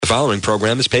following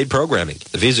program is paid programming.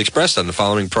 The views expressed on the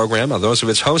following program are those of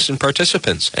its hosts and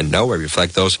participants, and nowhere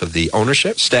reflect those of the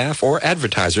ownership, staff, or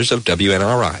advertisers of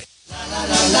WNRI. Our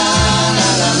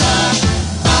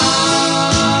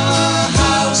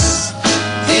house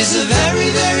is a very,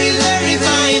 very, very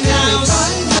fine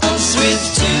house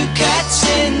with 2 cats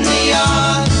in the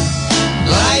yard.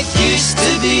 Life used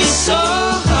to be so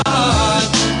hard.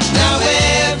 Now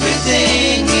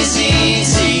everything is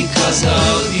easy 'cause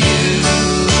of you.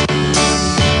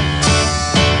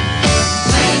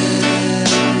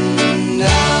 And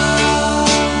now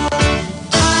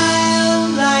I'll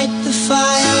light the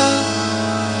fire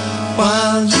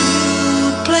while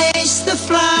you place the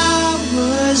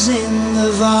flowers in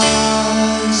the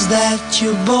vase that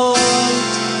you bought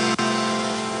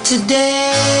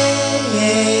today.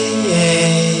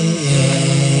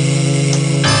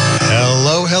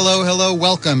 Hello, hello, hello.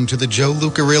 Welcome to the Joe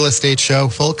Luca Real Estate Show.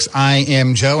 Folks, I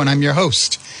am Joe, and I'm your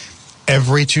host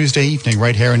every Tuesday evening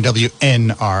right here in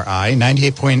WNRI,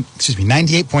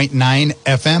 98.9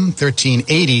 FM,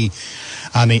 1380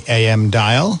 on the AM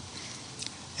dial.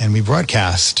 And we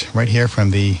broadcast right here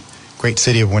from the great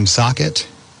city of Woonsocket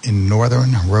in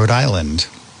northern Rhode Island.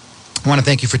 I want to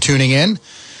thank you for tuning in.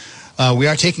 We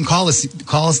are taking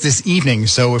calls this evening,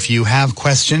 so if you have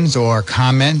questions or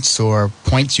comments or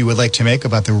points you would like to make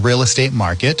about the real estate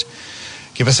market,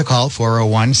 give us a call,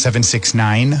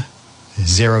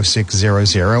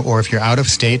 401-769-0600, or if you're out of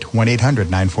state,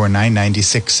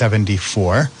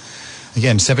 1-800-949-9674.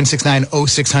 Again,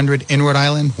 769-0600 in Rhode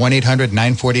Island,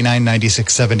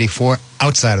 1-800-949-9674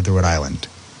 outside of the Rhode Island,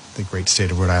 the great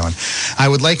state of Rhode Island. I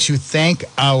would like to thank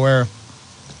our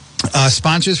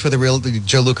sponsors for the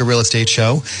Joe Luca Real Estate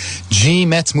Show. G.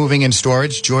 Metz Moving and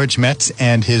Storage. George Metz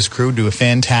and his crew do a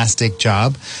fantastic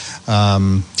job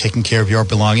taking care of your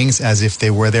belongings as if they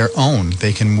were their own.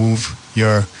 They can move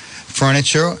your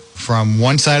furniture from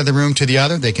one side of the room to the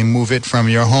other. They can move it from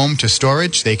your home to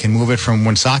storage. They can move it from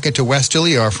Woonsocket to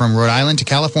Westerly or from Rhode Island to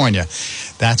California.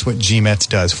 That's what G. Metz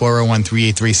does.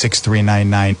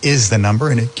 401-383-6399 is the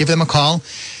number. And give them a call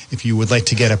if you would like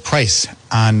to get a price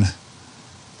on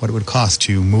what it would cost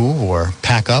to move or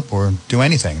pack up or do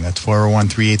anything. That's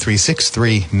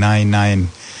 401-383-6399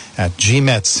 at G.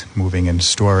 Metz Moving and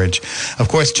Storage. Of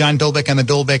course, John Dolbeck and the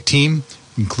Dolbeck team,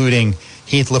 including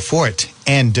Heath Lafort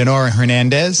and Denora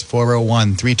Hernandez,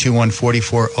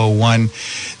 401-321-4401.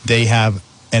 They have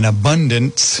an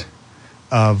abundance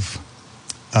of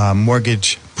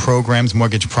mortgage programs,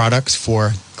 mortgage products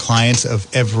for clients of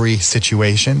every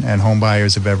situation and home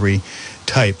buyers of every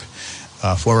type.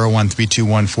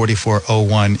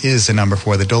 401-321-4401 is the number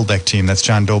for the Dolbeck team. That's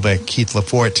John Dolbeck, Keith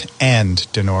Lafort, and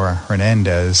Denora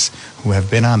Hernandez, who have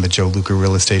been on the Joe Luca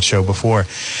Real Estate Show before.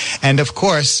 And, of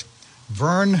course,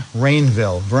 Vern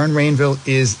Rainville. Vern Rainville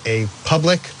is a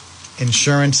public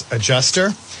insurance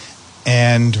adjuster.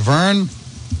 And Vern,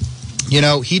 you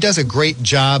know, he does a great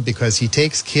job because he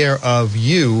takes care of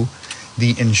you,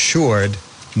 the insured,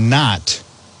 not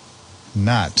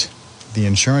the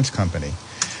insurance company.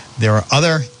 There are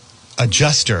other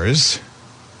adjusters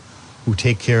who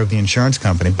take care of the insurance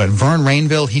company, but Vern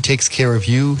Rainville, he takes care of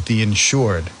you, the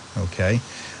insured, okay?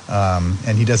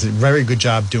 And he does a very good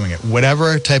job doing it.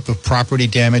 Whatever type of property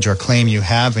damage or claim you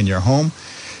have in your home,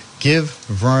 give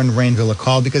Vern Rainville a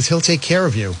call because he'll take care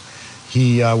of you.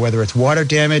 He, whether it's water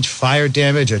damage, fire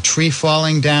damage, a tree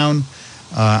falling down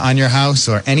on your house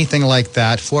or anything like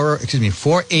that,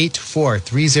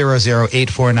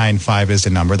 484-300-8495 is the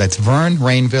number. That's Vern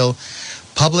Rainville,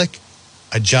 public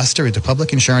adjuster. It's a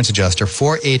public insurance adjuster.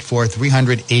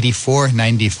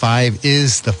 484-300-8495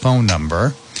 is the phone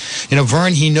number. You know,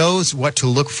 Vern, he knows what to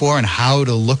look for and how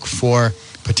to look for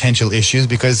potential issues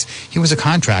because he was a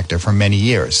contractor for many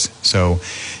years. So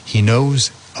he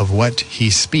knows of what he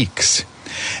speaks.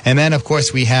 And then, of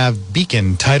course, we have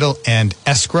Beacon Title and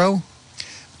Escrow.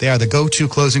 They are the go-to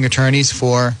closing attorneys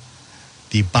for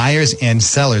the buyers and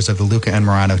sellers of the Luca and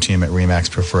Morano team at RE/MAX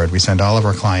Preferred. We send all of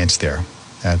our clients there.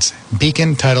 That's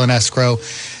Beacon Title and Escrow.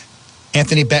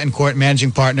 Anthony Betancourt,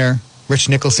 managing partner. Rich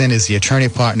Nicholson is the attorney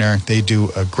partner. They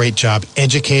do a great job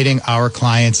educating our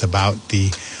clients about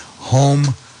the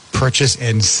home purchase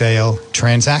and sale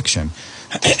transaction.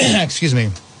 Excuse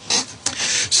me.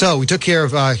 So we took care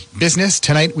of business.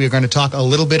 Tonight we are going to talk a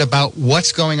little bit about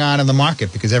what's going on in the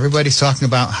market because everybody's talking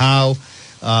about how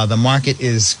the market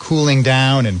is cooling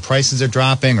down and prices are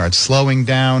dropping or it's slowing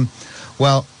down.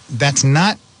 Well, that's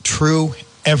not true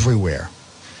everywhere.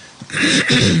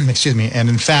 Excuse me. And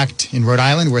in fact, in Rhode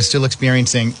Island, we're still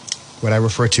experiencing what I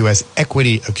refer to as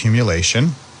equity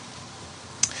accumulation.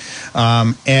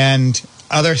 And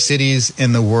other cities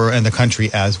in the world and the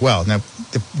country as well. Now,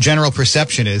 the general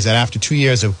perception is that after 2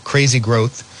 years of crazy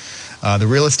growth, the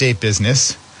real estate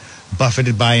business,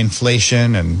 buffeted by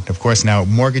inflation, and of course now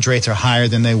mortgage rates are higher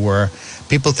than they were,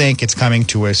 people think it's coming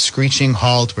to a screeching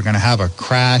halt. We're going to have a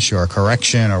crash or a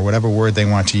correction or whatever word they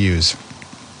want to use.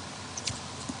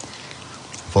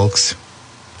 Folks,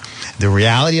 the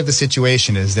reality of the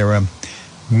situation is there are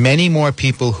many more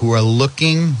people who are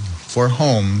looking for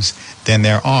homes than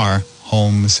there are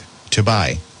homes to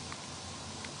buy.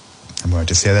 I'm going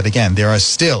to say that again. There are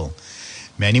still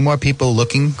many more people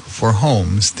looking for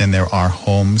homes than there are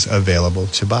homes available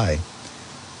to buy.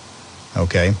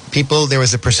 Okay? There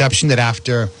was a perception that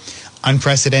after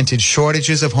unprecedented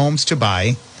shortages of homes to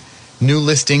buy, new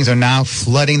listings are now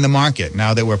flooding the market,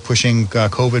 now that we're pushing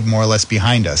COVID more or less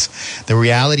behind us. The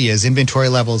reality is inventory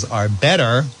levels are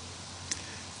better.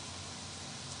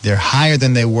 They're higher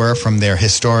than they were from their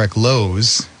historic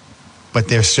lows, but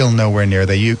they're still nowhere near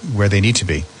where they need to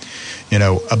be.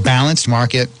 A balanced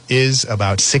market is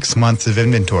about 6 months of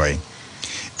inventory.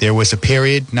 There was a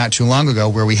period not too long ago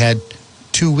where we had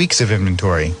 2 weeks of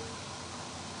inventory.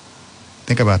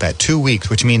 Think about that, 2 weeks,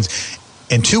 which means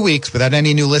in 2 weeks, without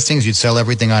any new listings, you'd sell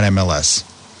everything on MLS.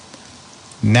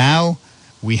 Now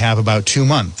we have about 2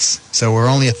 months, so we're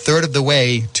only a third of the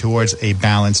way towards a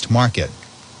balanced market.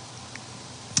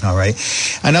 All right.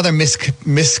 Another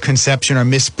misconception or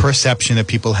misperception that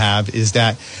people have is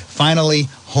that finally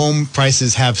home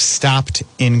prices have stopped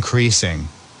increasing,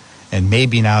 and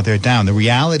maybe now they're down. The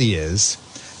reality is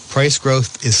price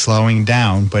growth is slowing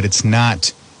down, but it's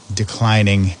not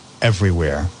declining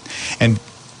everywhere. And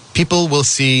people will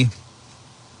see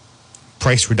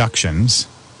price reductions,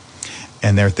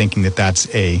 and they're thinking that that's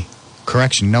a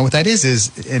correction. No, what that is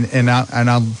and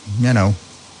I'll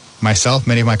myself,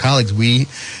 many of my colleagues, we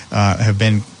have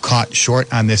been caught short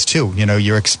on this too.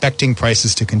 You're expecting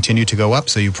prices to continue to go up,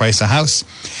 so you price a house,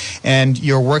 and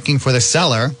you're working for the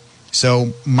seller.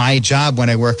 So my job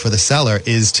when I work for the seller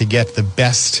is to get the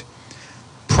best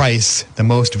price, the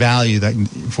most value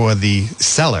for the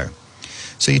seller.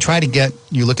 So you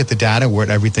look at the data, what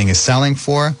everything is selling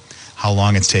for, how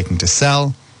long it's taking to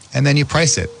sell, and then you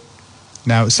price it.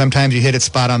 Now, sometimes you hit it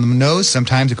spot on the nose.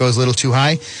 Sometimes it goes a little too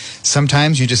high.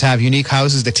 Sometimes you just have unique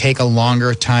houses that take a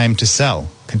longer time to sell.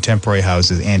 Contemporary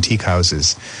houses, antique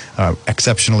houses,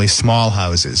 exceptionally small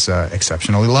houses,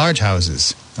 exceptionally large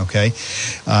houses. Okay?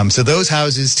 So those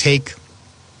houses take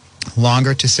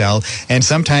longer to sell, and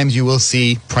sometimes you will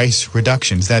see price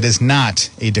reductions. That is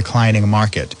not a declining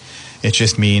market. It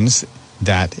just means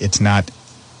that it's not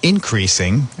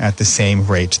increasing at the same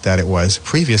rate that it was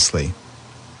previously.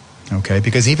 Okay,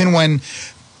 because even when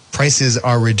prices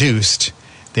are reduced,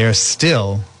 they're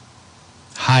still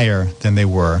higher than they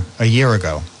were a year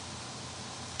ago.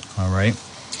 All right.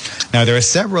 Now, there are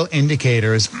several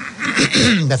indicators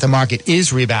that the market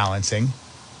is rebalancing,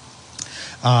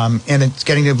 and it's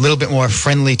getting a little bit more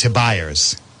friendly to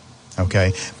buyers.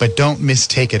 Okay, but don't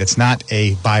mistake it. It's not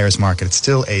a buyer's market. It's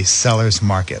still a seller's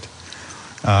market.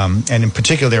 And in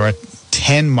particular, there are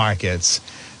 10 markets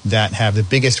that have the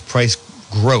biggest price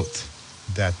growth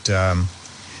that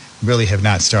really have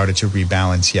not started to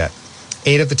rebalance yet.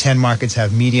 8 of the 10 markets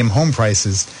have median home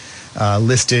prices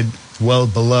listed well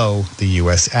below the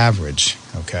U.S. average.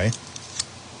 Okay,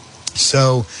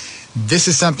 so this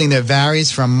is something that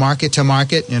varies from market to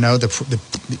market.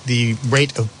 The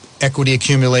rate of equity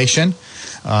accumulation.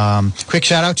 Quick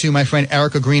shout out to my friend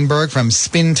Erica Greenberg from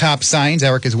Spin Top Signs.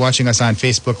 Eric is watching us on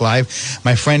Facebook Live.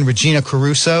 My friend Regina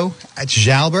Caruso at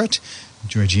Jalbert.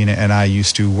 Regina and I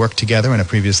used to work together in a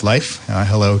previous life.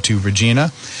 Hello to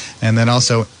Regina. And then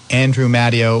also Andrew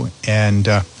Matteo and,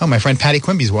 my friend Patty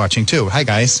Quimby's watching too. Hi,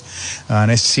 guys.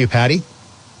 Nice to see you, Patty.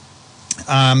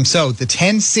 So the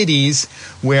 10 cities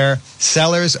where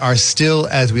sellers are still,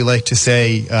 as we like to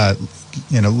say,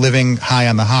 living high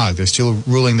on the hog. They're still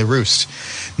ruling the roost.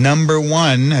 Number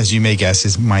 1, as you may guess,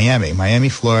 is Miami. Miami,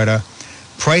 Florida.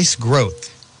 Price growth,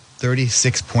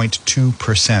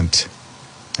 36.2%.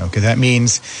 Okay, that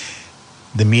means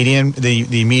the median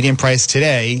price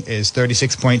today is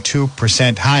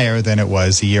 36.2% higher than it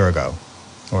was a year ago,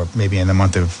 or maybe in the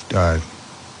month of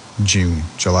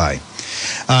July.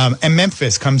 And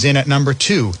Memphis comes in at number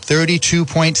 2,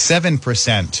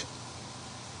 32.7%.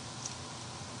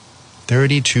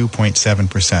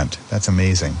 32.7%. That's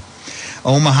amazing.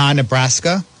 Omaha,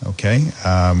 Nebraska,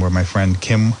 where my friend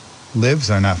Kim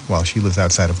lives, she lives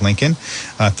outside of Lincoln.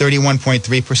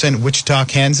 31.3%. Wichita,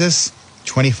 Kansas,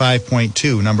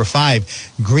 25.2%. Number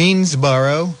 5,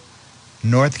 Greensboro,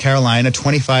 North Carolina,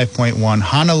 25.1%.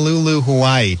 Honolulu,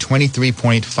 Hawaii,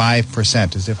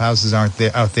 23.5%. As if houses aren't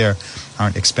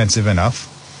expensive enough.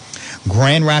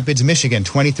 Grand Rapids, Michigan,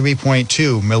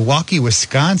 23.2. Milwaukee,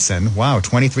 Wisconsin, wow,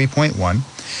 23.1.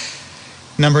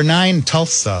 Number 9,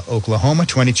 Tulsa, Oklahoma,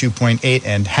 22.8.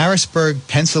 And Harrisburg,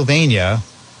 Pennsylvania,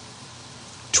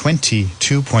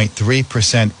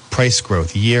 22.3% price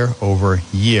growth year over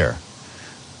year.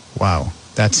 Wow,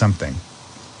 that's something.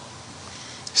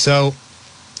 So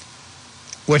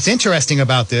what's interesting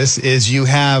about this is you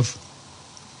have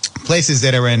places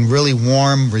that are in really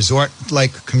warm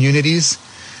resort-like communities.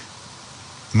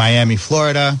 Miami,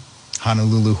 Florida,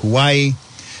 Honolulu, Hawaii.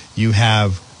 You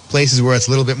have places where it's a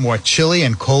little bit more chilly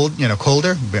and cold,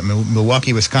 colder.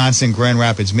 Milwaukee, Wisconsin, Grand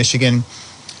Rapids, Michigan,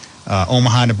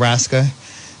 Omaha, Nebraska.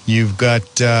 You've got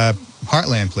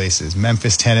heartland places,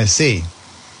 Memphis, Tennessee,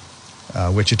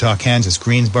 Wichita, Kansas,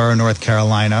 Greensboro, North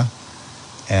Carolina,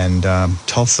 and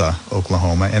Tulsa,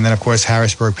 Oklahoma. And then, of course,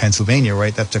 Harrisburg, Pennsylvania,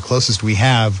 right? That's the closest we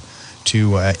have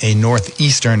to a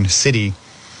northeastern city.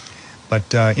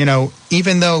 But,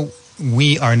 even though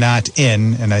we are not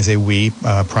in, and I say we,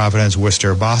 Providence,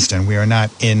 Worcester, Boston, we are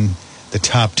not in the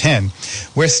top 10,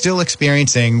 we're still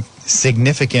experiencing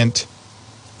significant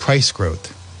price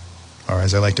growth, or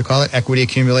as I like to call it, equity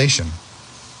accumulation,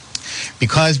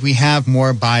 because we have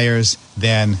more buyers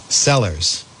than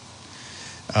sellers.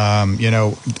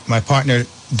 My partner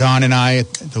Don and I,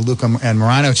 the Luca and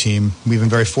Morano team, we've been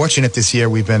very fortunate this year.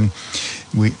 We're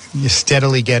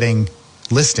steadily getting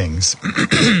listings,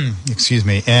 excuse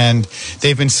me, and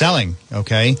they've been selling,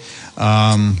 okay,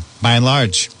 by and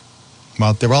large.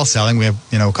 Well, they're all selling. We have,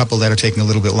 a couple that are taking a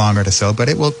little bit longer to sell, but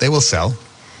they will sell.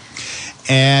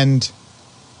 And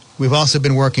we've also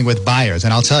been working with buyers,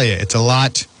 and I'll tell you, it's a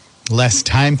lot less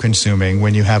time-consuming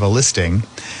when you have a listing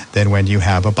than when you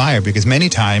have a buyer, because many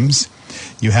times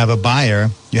you have a buyer,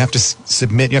 you have to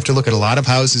submit, you have to look at a lot of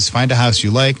houses, find a house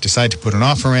you like, decide to put an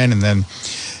offer in, and then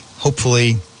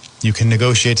hopefully you can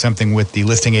negotiate something with the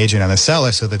listing agent and the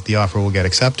seller so that the offer will get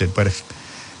accepted. But if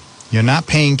you're not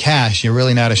paying cash, you're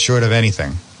really not assured of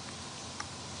anything.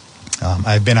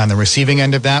 I've been on the receiving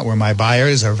end of that, where my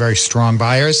buyers are very strong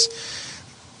buyers,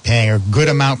 paying a good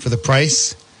amount for the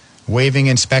price, waiving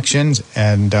inspections,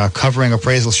 and covering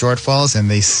appraisal shortfalls,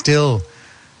 and they still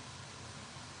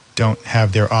don't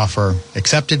have their offer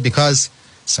accepted because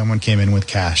someone came in with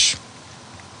cash.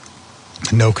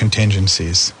 No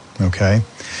contingencies. Okay.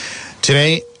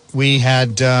 Today we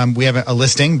have a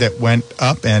listing that went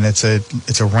up, and it's a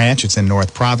ranch. It's in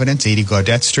North Providence, 80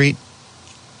 Gaudette Street,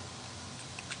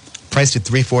 priced at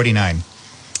 $349,000.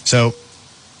 So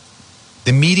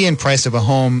the median price of a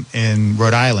home in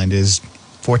Rhode Island is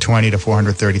 $420,000 to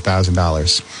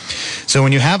 $430,000. So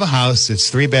when you have a house, it's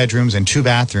 3 bedrooms and 2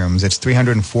 bathrooms, it's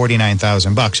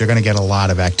 $349,000. You're going to get a lot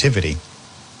of activity.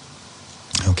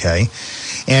 Okay.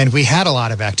 And we had a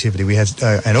lot of activity. We had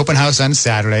an open house on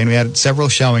Saturday, and we had several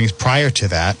showings prior to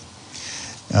that.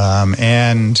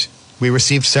 And we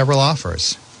received several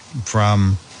offers,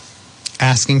 from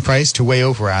asking price to way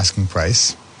over asking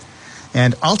price.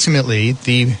 And ultimately,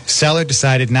 the seller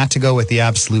decided not to go with the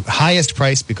absolute highest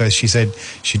price because she said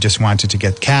she just wanted to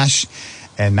get cash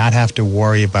and not have to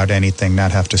worry about anything,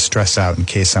 not have to stress out in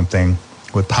case something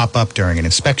would pop up during an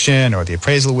inspection or the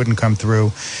appraisal wouldn't come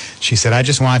through. She said, I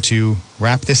just want to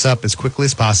wrap this up as quickly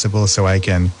as possible so I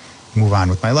can move on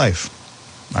with my life,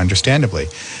 understandably.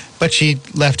 But she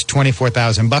left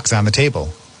 $24,000 on the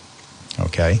table.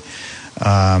 Okay.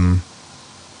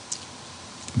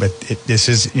 But this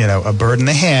is, a bird in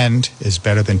the hand is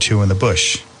better than 2 in the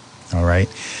bush. All right.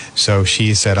 So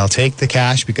she said, I'll take the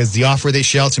cash, because the offer that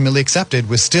she ultimately accepted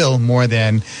was still more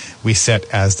than we set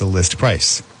as the list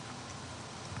price.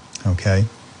 Okay.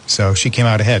 So she came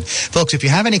out ahead. Folks, if you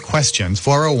have any questions,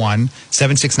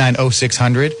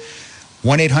 401-769-0600,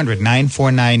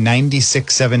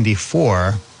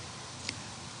 1-800-949-9674,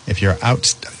 if you're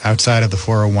outside of the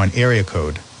 401 area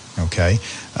code. Okay.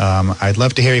 I'd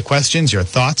love to hear your questions, your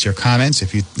thoughts, your comments.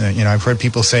 If I've heard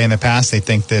people say in the past they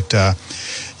think that,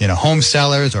 home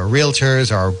sellers or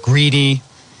realtors are greedy.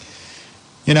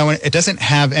 It doesn't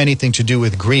have anything to do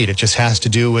with greed. It just has to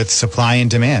do with supply and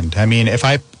demand. I mean, if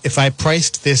I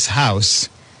priced this house,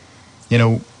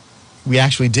 we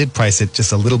actually did price it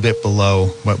just a little bit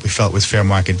below what we felt was fair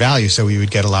market value, so we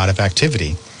would get a lot of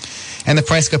activity. And the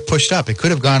price got pushed up. It could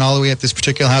have gone all the way up. This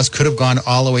particular house could have gone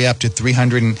all the way up to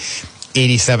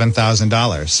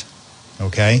 $387,000.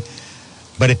 Okay?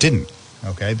 But it didn't.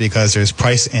 Okay? Because there's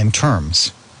price and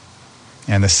terms.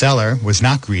 And the seller was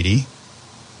not greedy,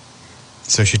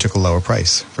 so she took a lower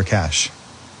price for cash.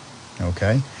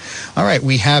 Okay? All right.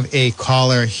 We have a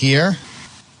caller here.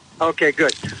 Okay,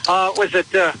 good. Was it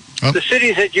the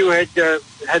cities that you had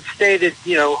stated,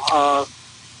 your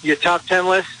top 10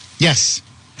 list? Yes.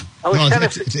 I was No, kind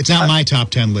it's not my top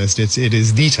 10 list. It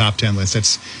is the top 10 list.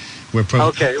 That's where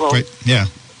Okay, well, yeah.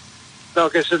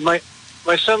 Okay, so my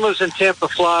son lives in Tampa,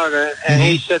 Florida, and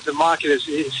he said the market is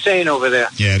insane over there.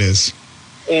 Yeah, it is.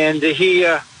 And he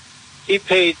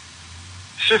paid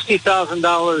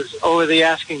 $50,000 over the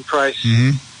asking price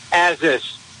as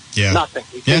is. Yeah. Nothing.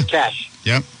 He paid cash.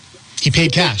 Yep. He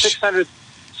paid cash.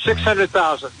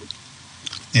 $600,000.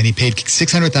 And he paid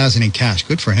 $600,000 in cash.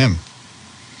 Good for him.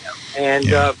 And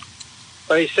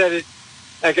but he said it.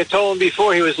 Like I told him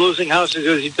before, he was losing houses. He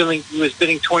was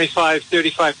bidding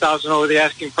 $35,000 over the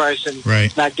asking price and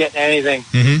not getting anything.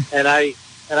 And I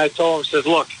told him, said,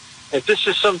 look, if this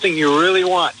is something you really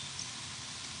want,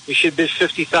 you should bid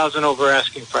 $50,000 over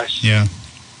asking price. Yeah.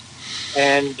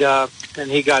 And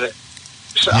he got it.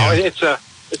 So it's a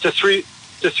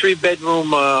three bedroom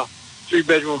home.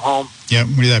 Yeah.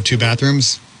 What do you have? 2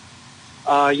 bathrooms?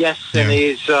 Yes,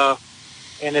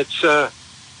 and it's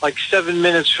like 7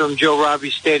 minutes from Joe Robbie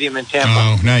Stadium in Tampa.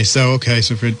 Oh, nice. So, okay.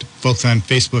 So for folks on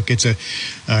Facebook, it's a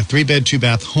 3-bed,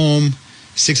 2-bath home,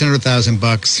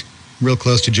 $600,000, real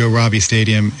close to Joe Robbie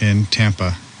Stadium in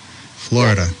Tampa,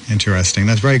 Florida. Yeah. Interesting.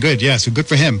 That's very good. Yeah. So good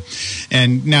for him.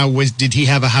 And now, did he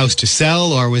have a house to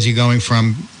sell, or was he going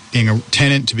from being a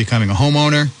tenant to becoming a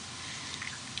homeowner?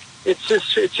 It's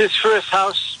his first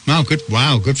house. Wow. Good.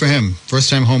 Wow. Good for him. First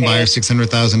time home buyer,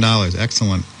 $600,000.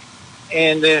 Excellent.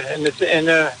 And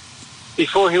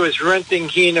before he was renting,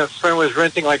 he and a friend was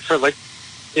renting they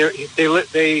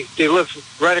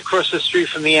live right across the street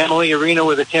from the Amalie Arena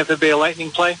where the Tampa Bay Lightning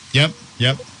play. Yep.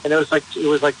 And it was like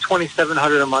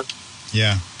 $2,700 a month.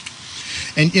 Yeah.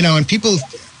 And and people,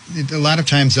 a lot of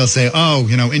times they'll say, oh,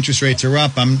 interest rates are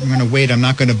up. I'm going to wait. I'm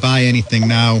not going to buy anything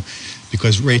now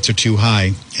because rates are too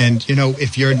high. And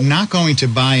if you're not going to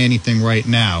buy anything right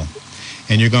now,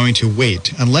 and you're going to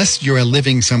wait, unless you're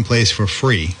living someplace for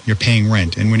free, you're paying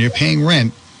rent. And when you're paying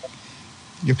rent,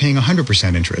 you're paying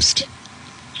 100% interest.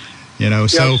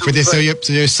 So for this, so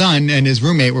your son and his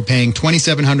roommate were paying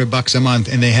 $2,700 a month,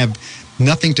 and they have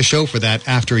nothing to show for that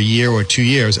after a year or 2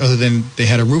 years, other than they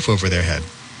had a roof over their head.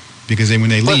 Because when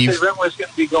they leave, plus the rent was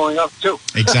going to be going up too.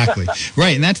 Exactly.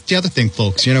 Right, and that's the other thing,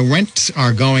 folks. Rents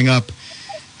are going up.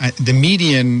 The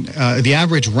median, the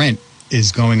average rent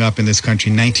is going up in this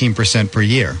country 19% per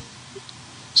year.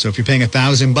 So if you're paying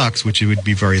 $1,000, which it would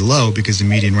be very low because the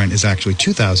median rent is actually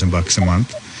 $2,000 a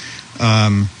month,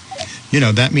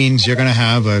 that means you're going to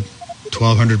have a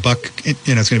 $1,200. It's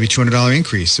going to be $200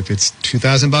 increase. If it's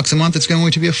 $2,000 a month, it's going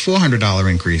to be a $400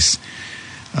 increase.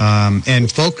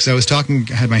 And folks, I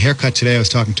had my hair cut today. I was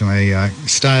talking to my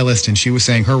stylist, and she was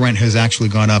saying her rent has actually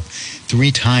gone up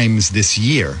 3 times this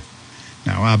year.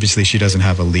 Now, obviously, she doesn't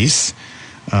have a lease.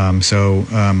 So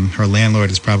her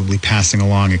landlord is probably passing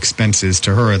along expenses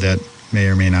to her that may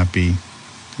or may not be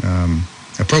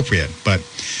appropriate. But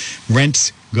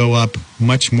rents go up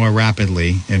much more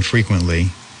rapidly and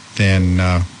frequently than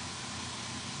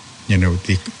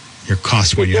your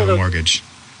cost when you have a mortgage.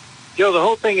 The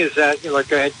whole thing is that,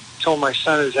 like I had told my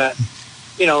son, is that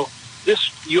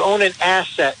you own an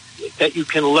asset that you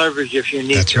can leverage if you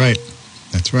need to.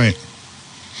 That's right.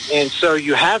 And so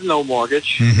you have no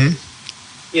mortgage. And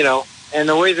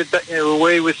the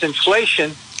way with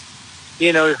inflation,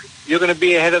 you're going to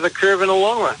be ahead of the curve in the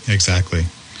long run. Exactly.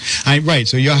 Right.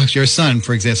 So your son,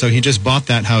 for example, so he just bought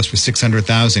that house for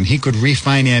 $600,000. He could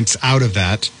refinance out of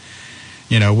that,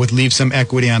 leave some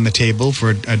equity on the table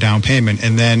for a down payment,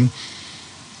 and then,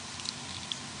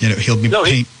 he'll be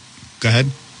paying. Go ahead.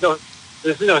 No,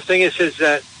 the thing is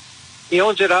that he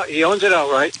owns it out. He owns it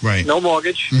outright. Right. No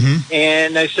mortgage.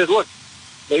 And I said, look,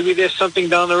 maybe there's something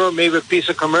down the road. Maybe a piece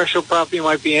of commercial property you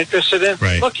might be interested in.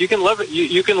 Right. Look, you can leverage.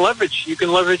 You can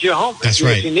leverage your home. That's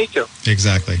right. If you need to.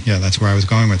 Exactly. Yeah, that's where I was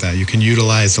going with that. You can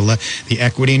utilize the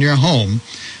equity in your home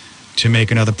to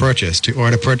make another purchase,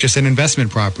 or to purchase an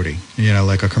investment property.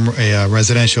 Like a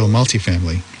residential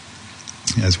multifamily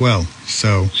as well.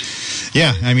 So,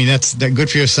 yeah, I mean that's good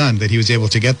for your son that he was able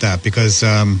to get that because,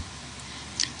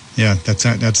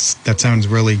 that sounds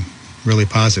really, really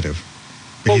positive.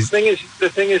 Well, the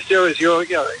thing is, Joe, is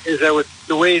that with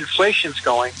the way inflation's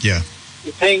going, you're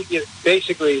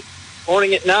basically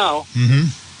owning it now.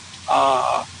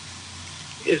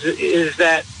 Is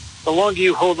that the longer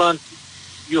you hold on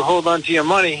to your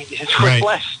money, it's worth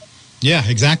less. Yeah,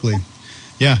 exactly.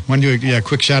 Yeah, I want to do a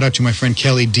quick shout out to my friend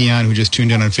Kelly Dion, who just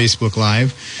tuned in on Facebook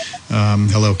Live.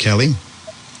 Hello, Kelly.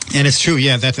 And it's true,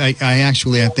 yeah. That I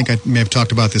think I may have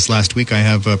talked about this last week. I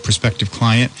have a prospective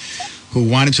client who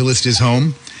wanted to list his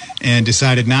home and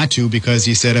decided not to because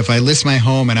he said, if I list my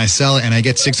home and I sell it and I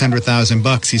get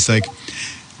 $600,000, he's like,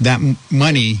 that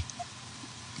money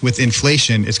with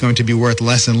inflation, it's going to be worth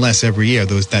less and less every year.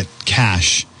 That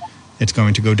cash, it's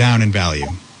going to go down in value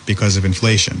because of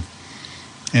inflation.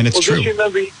 And it's true.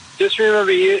 Just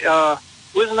remember,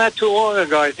 wasn't that too long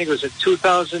ago? I think it was in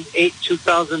 2008,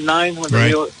 2009 when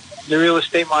the real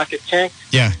estate market tanked.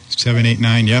 Yeah, 7, 8,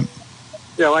 9, yep.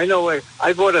 Yeah, I know.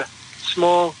 I bought a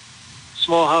small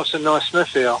house in North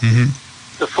Smithfield. Mm-hmm.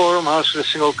 The 4-room house with a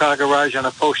single-car garage on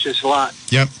a postage lot.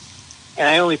 Yep. And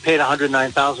I only paid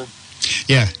 $109,000.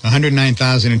 Yeah,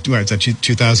 $109,000 in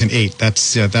 2008.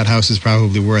 That's that house is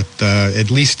probably worth at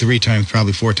least 3 times,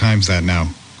 probably 4 times that now.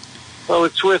 Well,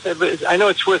 it's worth. I know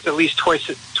it's worth at least twice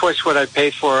what I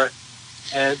paid for it.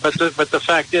 But the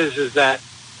fact is that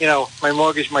my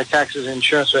mortgage, my taxes, and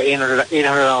insurance are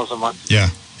 $800 a month.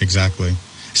 Yeah, exactly.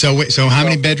 So how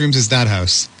many bedrooms is that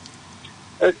house?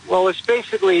 Well, it's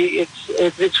basically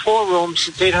it's 4 rooms.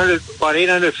 It's about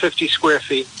 850 square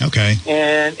feet. Okay.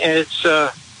 And it's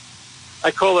I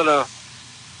call it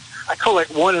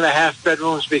 1.5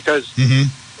 bedrooms because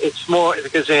it's more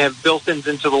because they have built-ins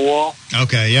into the wall.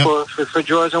 Okay. Yeah. For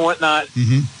drawers and whatnot.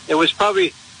 Mm-hmm. It was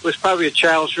probably a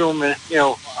child's room. And,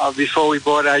 before we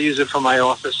bought it, I use it for my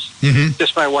office. Mm-hmm.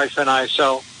 Just my wife and I.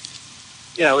 So,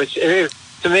 it's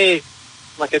to me,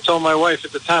 like I told my wife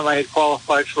at the time, I had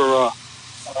qualified for a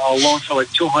loan for like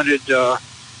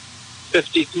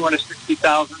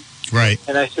 $260,000. Right.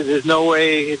 And I said, "There's no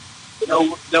way,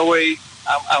 no way.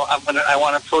 I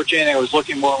want to approach anything." I was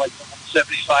looking more like the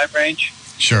 75 range.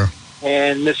 Sure.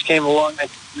 And this came along. I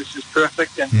said, "This is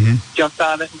perfect," and jumped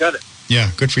on it and got it.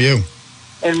 Yeah, good for you.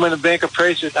 And when the bank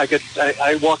appraised it, I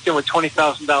walked in with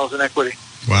 $20,000 in equity.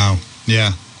 Wow.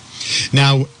 Yeah.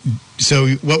 Now, so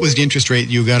what was the interest rate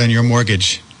you got on your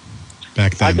mortgage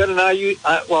back then? I got an IU.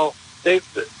 Well, they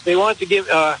wanted to give.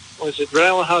 Was it Rhode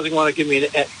Island Housing wanted to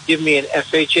give me an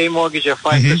FHA mortgage at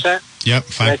 5%? Yep,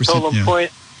 5%. I told them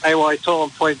I told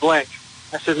them point blank.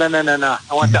 I said no.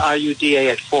 I want the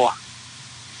IUDA at 4.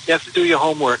 You have to do your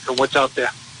homework on what's out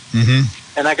there. Mm-hmm.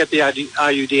 And I got the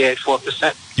IUDA at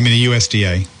 4%. You mean the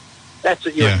USDA? That's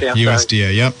a USDA. Yeah,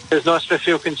 USDA. Yep. Because North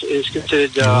Smithfield is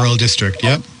considered rural district.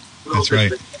 Yep. That's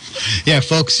right. Yeah,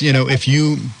 folks,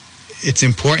 it's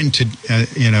important to,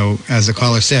 as the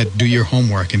caller said, do your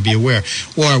homework and be aware,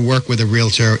 or work with a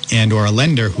realtor and or a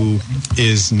lender who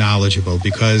is knowledgeable,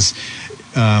 because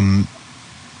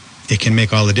it can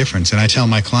make all the difference. And I tell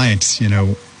my clients,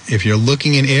 if you're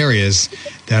looking in areas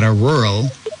that are rural,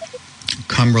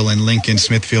 Cumberland, Lincoln,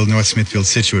 Smithfield, North Smithfield,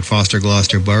 Scituate, Foster,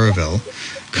 Gloucester, Burrillville,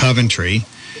 Coventry,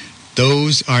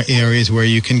 those are areas where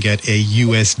you can get a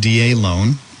USDA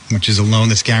loan, which is a loan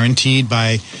that's guaranteed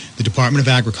by the Department of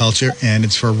Agriculture, and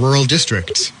it's for rural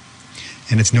districts,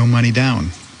 and it's no money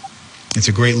down. It's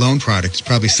a great loan product. It's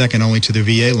probably second only to the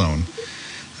VA loan,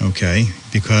 okay,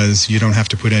 because you don't have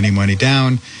to put any money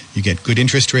down. You get good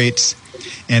interest rates,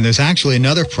 and there's actually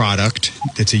another product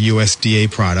that's a USDA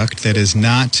product that is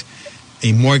not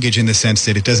a mortgage in the sense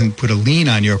that it doesn't put a lien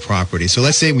on your property. So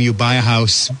let's say when you buy a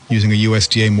house using a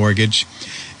USDA mortgage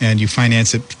and you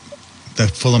finance it the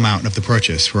full amount of the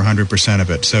purchase for 100% of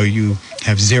it, so you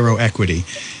have zero equity.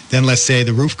 Then let's say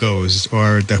the roof goes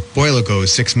or the boiler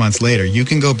goes 6 months later. You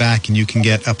can go back and you can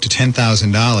get up to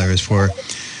 $10,000 for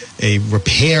a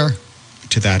repair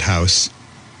to that house.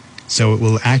 So it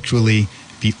will actually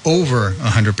be over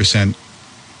 100%,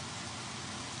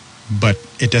 but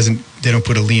they don't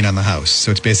put a lien on the house.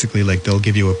 So it's basically like they'll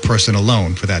give you a personal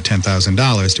loan for that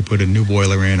 $10,000 to put a new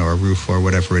boiler in or a roof or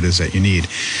whatever it is that you need.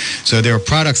 So there are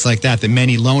products like that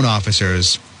many loan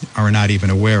officers are not even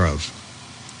aware of.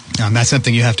 That's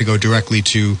something you have to go directly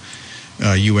to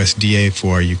USDA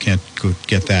for. You can't go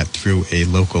get that through a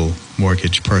local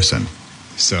mortgage person.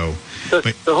 So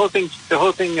the whole thing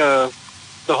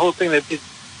that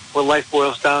what life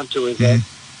boils down to is that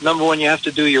number one, you have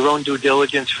to do your own due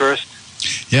diligence first.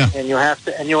 Yeah. And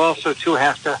you also too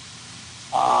have to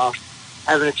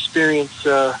have an experienced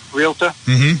realtor.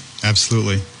 Mm-hmm.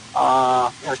 Absolutely.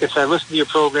 Like I said, I listen to your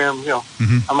program.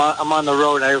 I'm on the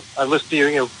road. I listen to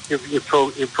your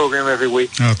program every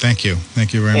week. Oh, thank you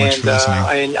very much for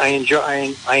listening.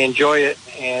 I enjoy it,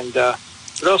 and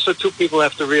but also too, people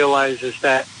have to realize is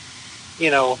that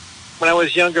when I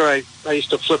was younger, I used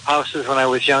to flip houses when I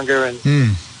was younger, and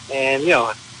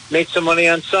made some money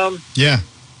on some. Yeah.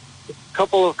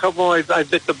 Couple I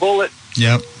bit the bullet.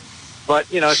 Yep. But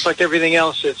it's like everything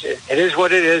else. It is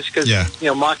what it is because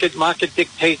market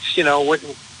dictates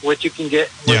what you can get,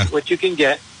 what you can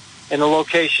get, and the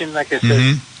location. Like I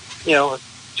said,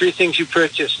 3 things you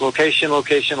purchase: location,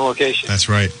 location, location. That's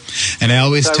right. And I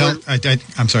always tell.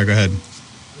 I'm sorry. Go ahead.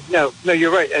 No,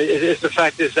 you're right. It's the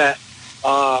fact is that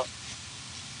I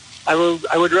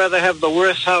would rather have the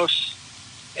worst house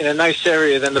in a nice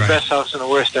area than the best house in the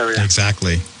worst area.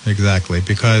 Exactly.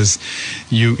 Because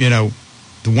you know,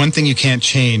 the one thing you can't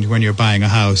change when you're buying a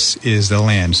house is the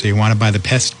land. So you want to buy the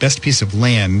best piece of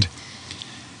land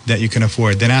that you can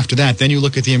afford. Then after that, then you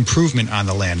look at the improvement on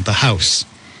the land, the house.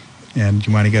 And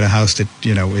you want to get a house that,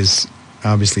 you know, is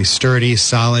obviously sturdy,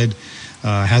 solid,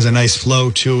 has a nice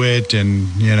flow to it, and,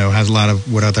 you know, has a lot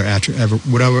of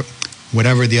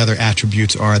whatever the other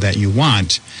attributes are that you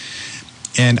want.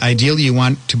 And ideally, you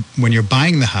want to, when you're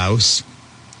buying the house,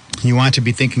 you want to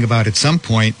be thinking about at some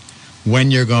point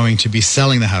when you're going to be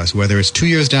selling the house, whether it's 2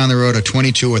 years down the road or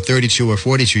 22 or 32 or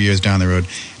 42 years down the road,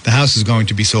 the house is going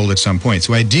to be sold at some point.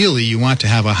 So ideally, you want to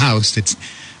have a house that's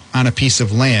on a piece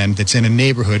of land that's in a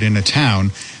neighborhood, in a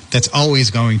town, that's always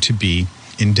going to be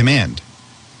in demand.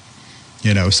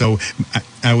 You know, so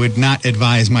I would not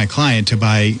advise my client to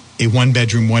buy a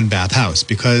one-bedroom, one-bath house,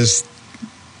 because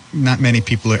not many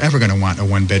people are ever going to want a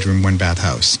one-bedroom, one-bath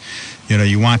house. You know,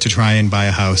 you want to try and buy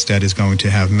a house that is going to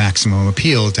have maximum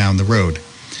appeal down the road.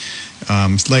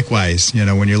 Likewise, you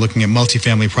know, when you're looking at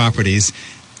multifamily properties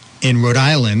in Rhode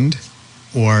Island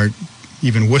or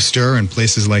even Worcester and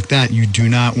places like that, you do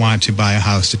not want to buy a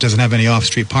house that doesn't have any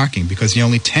off-street parking, because the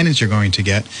only tenants you're going to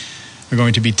get are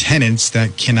going to be tenants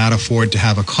that cannot afford to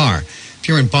have a car. If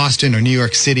you're in Boston or New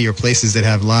York City or places that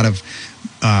have a lot of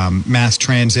mass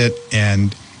transit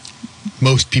and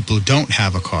most people don't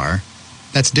have a car,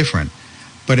 that's different.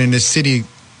 But in a city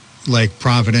like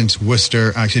Providence,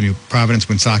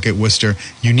 Woonsocket, Worcester,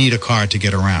 you need a car to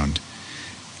get around.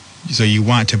 So you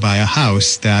want to buy a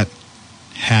house that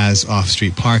has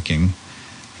off-street parking.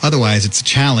 Otherwise, it's a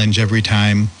challenge every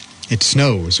time it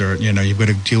snows, or, you know, you've got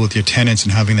to deal with your tenants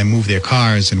and having them move their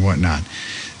cars and whatnot.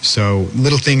 So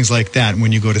little things like that,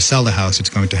 when you go to sell the house, it's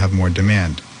going to have more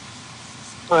demand.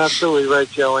 Well, absolutely right,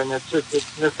 Joe. And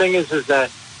the thing is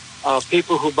that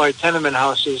people who buy tenement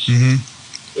houses, you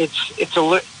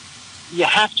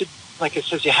have to, like it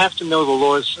says, you have to know the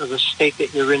laws of the state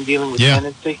that you're in dealing with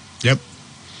tenancy. Yep.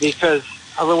 Because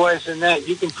otherwise than that,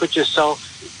 you can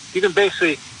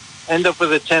basically end up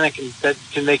with a tenant that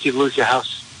can make you lose your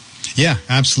house. Yeah,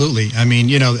 absolutely. I mean,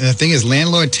 you know, the thing is,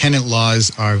 landlord-tenant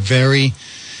laws are very,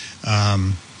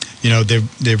 you know,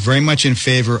 they're very much in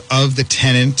favor of the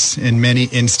tenants in many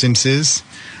instances.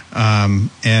 And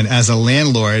as a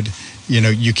landlord, you know,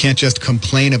 you can't just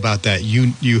complain about that.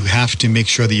 You have to make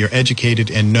sure that you're educated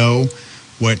and know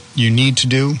what you need to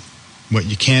do, what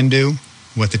you can do,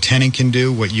 what the tenant can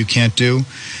do, what you can't do,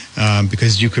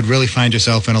 because you could really find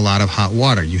yourself in a lot of hot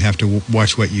water. You have to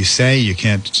watch what you say. You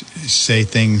can't say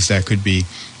things that could be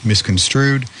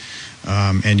misconstrued,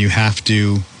 and you have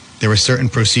to, there are certain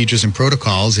procedures and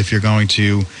protocols if you're going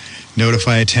to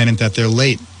notify a tenant that they're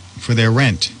late for their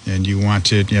rent and you want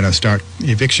to, you know, start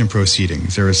eviction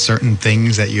proceedings. There are certain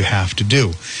things that you have to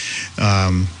do.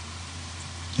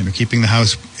 You know, keeping the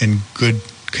house in good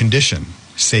condition,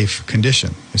 safe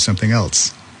condition, is something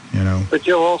else, you know. But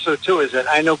Joe, also too, is that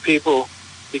I know people,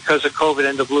 because of COVID,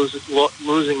 end up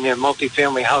losing their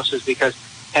multifamily houses because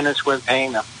tenants weren't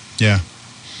paying them. Yeah.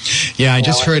 I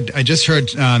just heard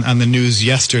on the news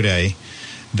yesterday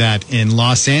that in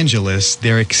Los Angeles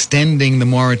they're extending the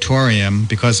moratorium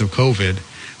because of COVID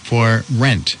for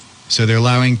rent. So they're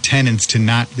allowing tenants to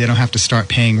they don't have to start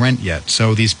paying rent yet.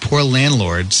 So these poor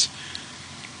landlords,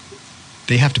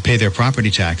 they have to pay their property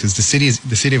taxes. The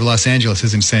city of Los Angeles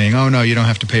isn't saying, "Oh no, you don't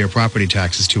have to pay your property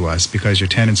taxes to us because your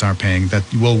tenants aren't paying. That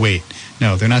we'll wait."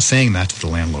 No, they're not saying that to the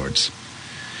landlords.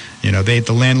 You know,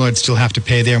 the landlords still have to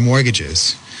pay their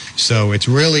mortgages. So it's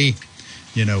really,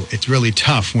 you know, it's really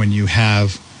tough when you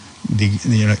have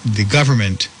the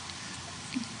government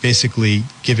basically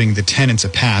giving the tenants a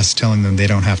pass, telling them they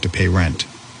don't have to pay rent.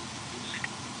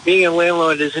 Being a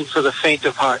landlord isn't for the faint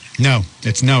of heart. No,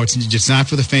 it's not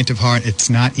for the faint of heart. It's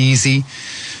not easy.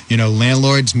 You know,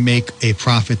 landlords make a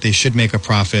profit. They should make a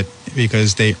profit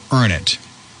because they earn it.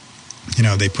 You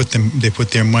know, they put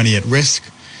their money at risk.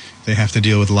 They have to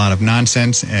deal with a lot of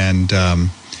nonsense, and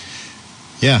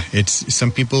it's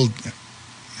some people.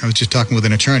 I was just talking with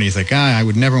an attorney. He's like, I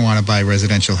would never want to buy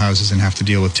residential houses and have to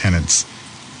deal with tenants.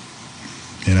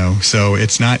 You know, so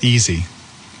it's not easy.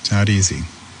 It's not easy.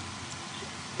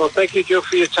 Well, thank you, Joe,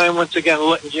 for your time once again.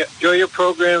 Enjoy your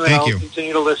program, and I'll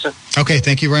continue to listen. Okay,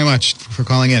 thank you very much for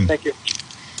calling in. Thank you.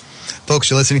 Folks,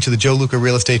 you're listening to the Joe Luca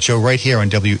Real Estate Show right here on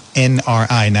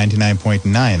WNRI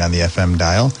 99.9 on the FM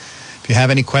dial. If you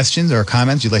have any questions or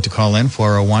comments you'd like to call in,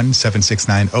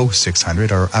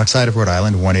 401-769-0600, or outside of Rhode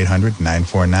Island,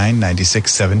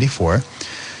 1-800-949-9674.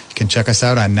 You can check us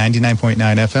out on 99.9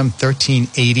 FM,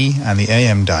 1380 on the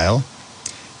AM dial.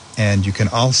 And you can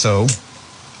also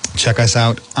check us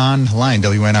out online,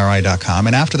 WNRI.com.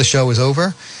 And after the show is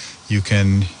over, you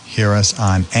can hear us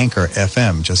on Anchor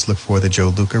FM. Just look for the Joe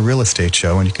Luca Real Estate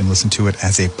Show, and you can listen to it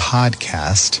as a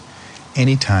podcast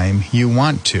anytime you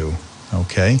want to.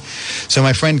 Okay? So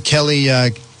my friend Kelly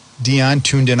Dion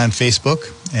tuned in on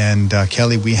Facebook. And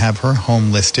Kelly, we have her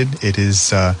home listed. It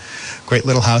is a great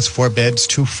little house, 4 beds,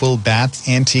 2 full baths,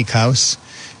 antique house.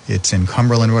 It's in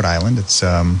Cumberland, Rhode Island. It's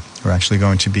we're actually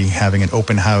going to be having an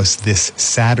open house this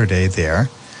Saturday there.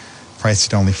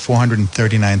 Priced at only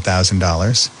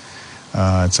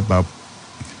 $439,000. It's about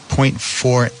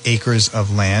 0.4 acres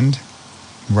of land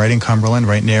right in Cumberland,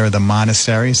 right near the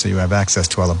monastery. So you have access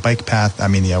to all the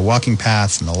the walking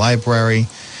paths and the library.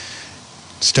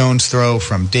 Stone's throw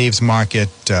from Dave's Market.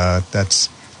 That's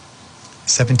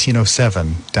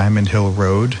 1707 Diamond Hill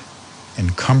Road in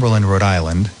Cumberland, Rhode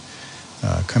Island.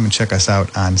 Come and check us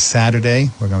out on Saturday.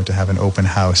 We're going to have an open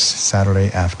house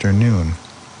Saturday afternoon.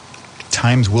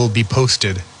 Times will be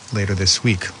posted later this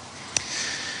week.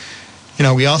 You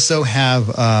know, we also have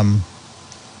a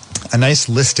nice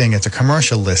listing. It's a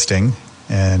commercial listing,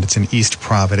 and it's in East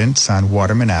Providence on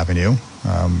Waterman Avenue.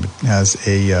 It has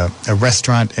a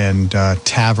restaurant and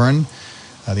tavern.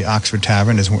 The Oxford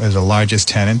Tavern is the largest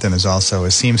tenant, and there's also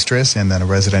a seamstress, and then a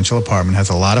residential apartment.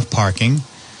 Has a lot of parking.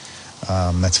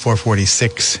 That's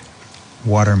 446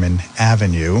 Waterman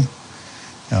Avenue.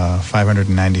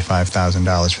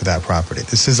 $595,000 for that property.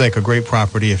 This is like a great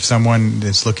property if someone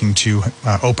is looking to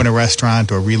open a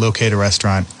restaurant or relocate a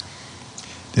restaurant.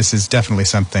 This is definitely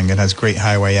something. It has great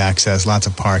highway access, lots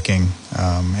of parking,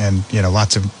 and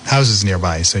lots of houses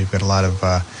nearby. So you've got a lot of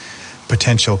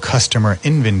potential customer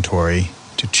inventory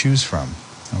to choose from.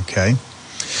 Okay.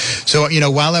 So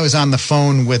while I was on the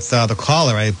phone with the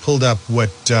caller, I pulled up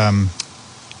what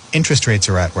interest rates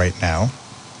are at right now,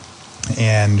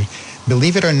 and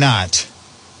believe it or not,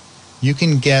 you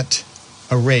can get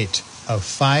a rate of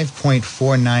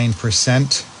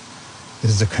 5.49%.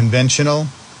 This is a conventional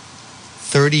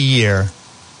 30-year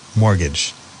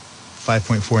mortgage.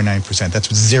 5.49%. That's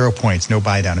with 0 points, no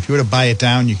buy down. If you were to buy it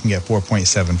down, you can get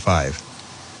 4.75.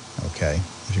 Okay,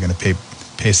 if you're going to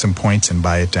pay some points and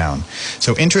buy it down.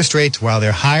 So interest rates, while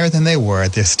they're higher than they were,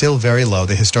 they're still very low.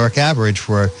 The historic average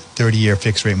for a 30-year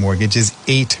fixed-rate mortgage is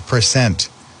 8%.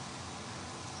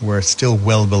 We're still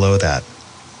well below that.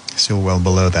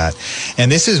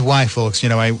 And this is why, folks, we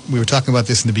were talking about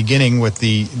this in the beginning with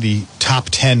the top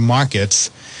 10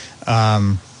 markets.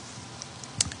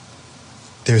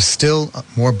 There's still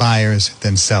more buyers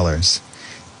than sellers.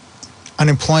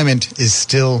 Unemployment is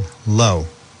still low.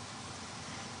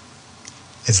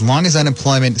 As long as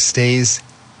unemployment stays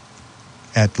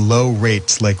at low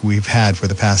rates like we've had for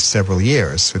the past several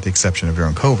years, with the exception of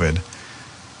during COVID,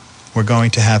 we're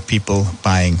going to have people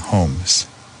buying homes.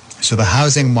 So the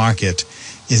housing market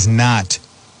is not,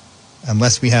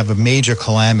 unless we have a major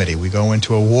calamity, we go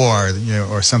into a war,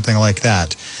 or something like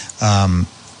that,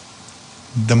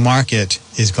 the market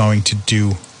is going to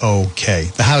do okay.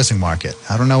 The housing market.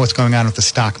 I don't know what's going on with the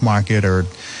stock market or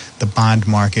the bond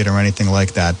market or anything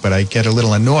like that, but I get a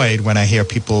little annoyed when I hear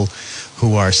people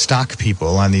who are stock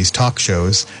people on these talk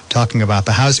shows talking about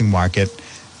the housing market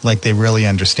like they really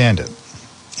understand it.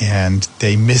 And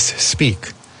they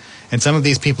misspeak. And some of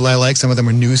these people I like, some of them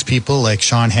are news people like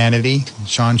Sean Hannity.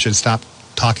 Sean should stop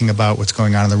talking about what's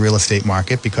going on in the real estate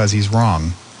market because he's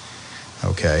wrong.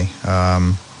 Okay.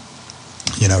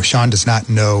 Sean does not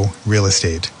know real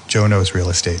estate. Joe knows real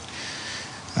estate.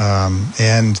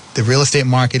 And the real estate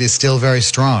market is still very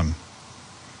strong.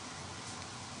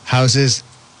 Houses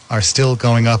are still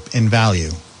going up in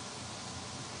value.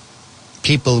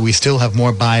 We still have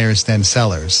more buyers than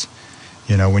sellers.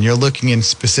 When you're looking in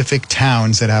specific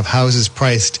towns that have houses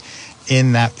priced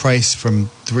in that price from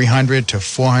 $300,000 to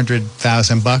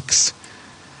 $400,000,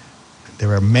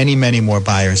 there are many, many more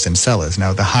buyers than sellers.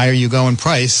 Now, the higher you go in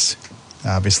price,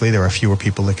 obviously there are fewer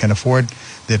people that can afford,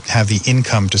 that have the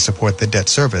income to support the debt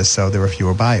service, so there are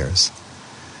fewer buyers.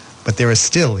 But there is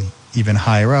still, even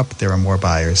higher up, there are more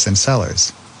buyers than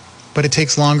sellers. But it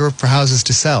takes longer for houses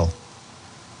to sell.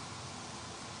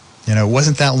 It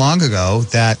wasn't that long ago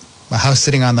that a house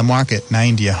sitting on the market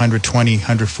 90, 120,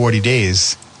 140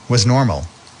 days was normal,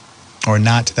 or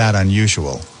not that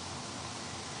unusual.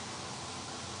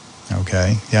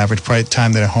 Okay? The average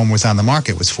time that a home was on the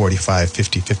market was 45,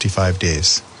 50, 55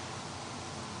 days.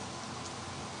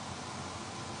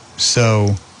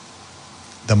 So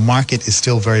the market is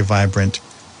still very vibrant.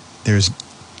 There's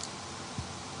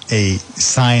a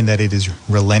sign that it is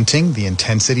relenting. The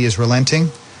intensity is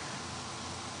relenting,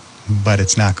 but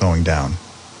it's not going down.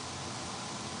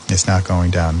 It's not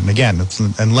going down. And again,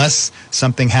 unless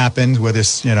something happens where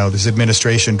this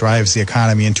administration drives the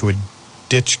economy into a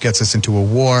ditch, gets us into a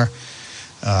war,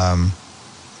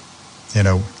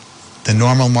 the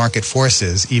normal market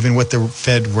forces, even with the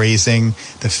Fed raising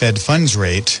the Fed funds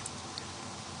rate,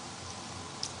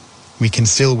 we can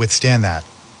still withstand that.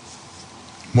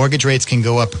 Mortgage rates can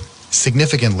go up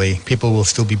significantly. People will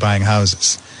still be buying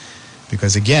houses.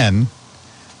 Because again,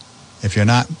 if you're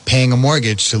not paying a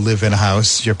mortgage to live in a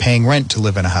house, you're paying rent to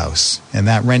live in a house. And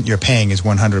that rent you're paying is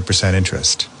 100%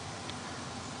 interest.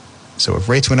 So if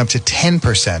rates went up to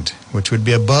 10%, which would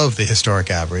be above the historic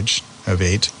average of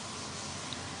 8%,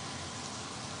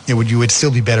 you would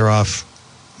still be better off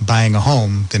buying a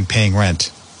home than paying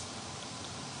rent.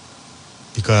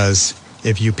 Because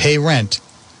if you pay rent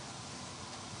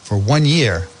for 1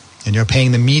 year and you're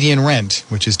paying the median rent,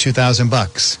 which is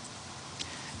 $2,000,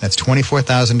 that's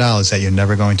 $24,000 that you're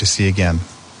never going to see again.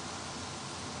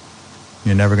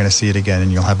 You're never going to see it again,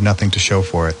 and you'll have nothing to show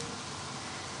for it.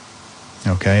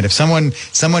 Okay? And if someone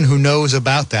who knows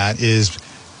about that is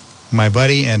my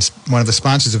buddy and one of the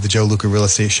sponsors of the Joe Luca Real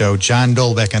Estate Show, John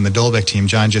Dolbeck and the Dolbeck team.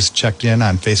 John just checked in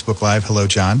on Facebook Live. Hello,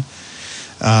 John.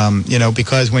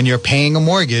 Because when you're paying a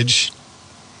mortgage,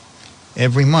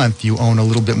 every month you own a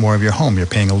little bit more of your home. You're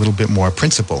paying a little bit more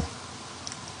principal.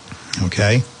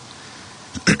 Okay?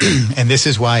 And this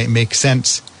is why it makes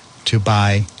sense to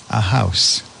buy a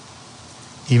house.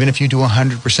 Even if you do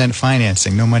 100%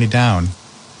 financing, no money down,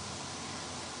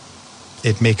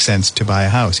 it makes sense to buy a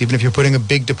house. Even if you're putting a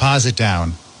big deposit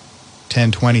down,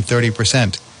 10, 20,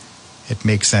 30%, it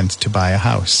makes sense to buy a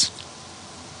house.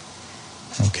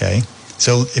 Okay?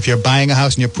 So if you're buying a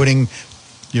house and you're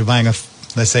buying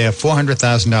let's say a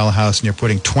 $400,000 house and you're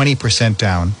putting 20%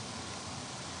 down,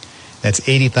 that's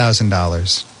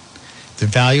 $80,000. The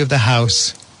value of the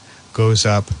house goes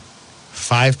up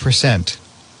 5%.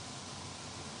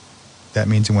 That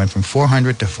means it went from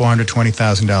 $400,000 to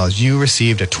 $420,000. You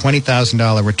received a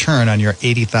 $20,000 return on your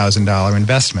 $80,000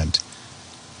 investment.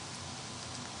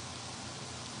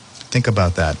 Think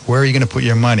about that. Where are you going to put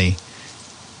your money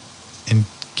and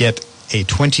get a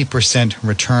 20%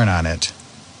 return on it?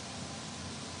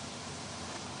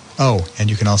 Oh,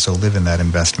 and you can also live in that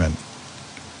investment.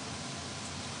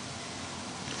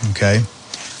 Okay?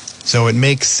 So it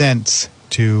makes sense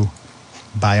to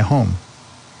buy a home.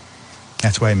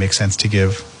 That's why it makes sense to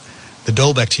give the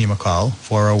Dolbeck team a call,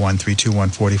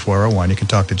 401-321-4401. You can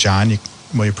talk to John.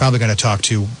 You're probably going to talk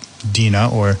to Dina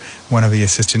or one of the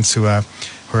assistants her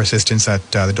assistants at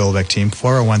the Dolbeck team,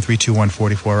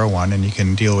 401-321-4401. And you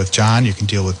can deal with John, you can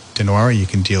deal with Denora, you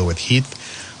can deal with Heath,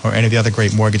 or any of the other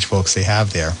great mortgage folks they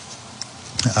have there.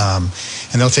 And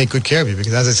they'll take good care of you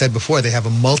because, as I said before, they have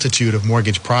a multitude of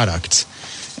mortgage products.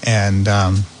 And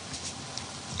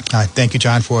thank you,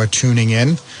 John, for tuning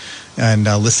in and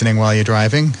listening while you're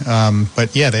driving.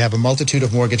 But yeah, they have a multitude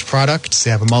of mortgage products.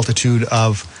 They have a multitude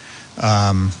of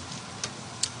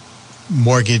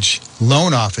mortgage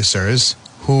loan officers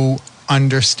who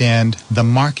understand the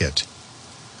market.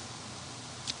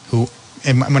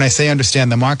 And when I say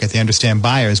understand the market, they understand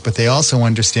buyers, but they also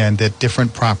understand that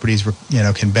different properties,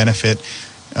 can benefit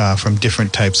from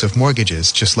different types of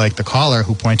mortgages. Just like the caller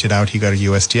who pointed out he got a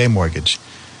USDA mortgage.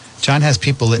 John has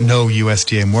people that know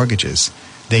USDA mortgages.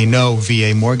 They know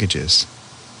VA mortgages.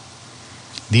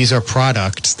 These are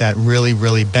products that really,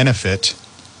 really benefit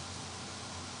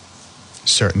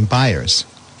certain buyers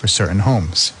for certain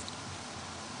homes.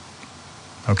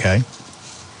 Okay?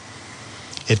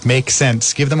 It makes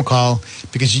sense. Give them a call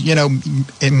because,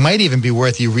 it might even be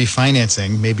worth you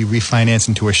refinancing, maybe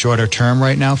refinancing to a shorter term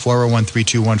right now.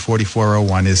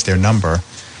 401-321-4401 is their number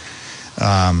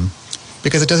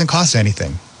because it doesn't cost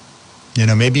anything.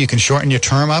 Maybe you can shorten your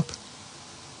term up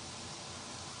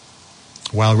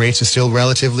while rates are still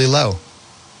relatively low.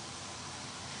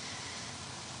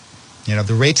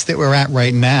 The rates that we're at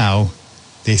right now,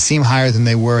 they seem higher than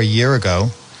they were a year ago,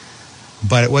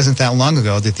 but it wasn't that long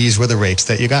ago that these were the rates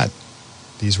that you got.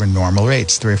 These were normal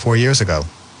rates 3 or 4 years ago.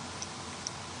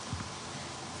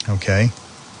 Okay?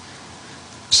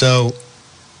 So,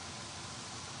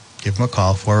 give them a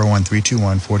call,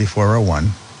 401-321-4401.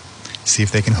 See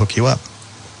if they can hook you up.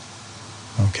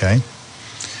 Okay?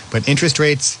 But interest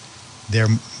rates, they're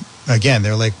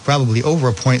like probably over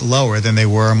a point lower than they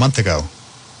were a month ago.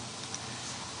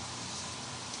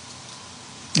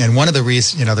 And one of the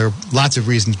reasons, there are lots of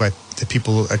reasons why that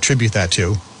people attribute that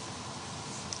to.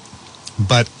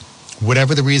 But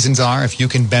whatever the reasons are, if you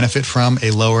can benefit from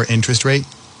a lower interest rate,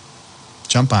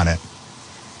 jump on it.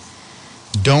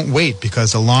 Don't wait,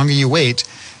 because the longer you wait,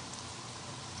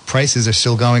 prices are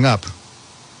still going up.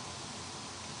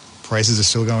 Prices are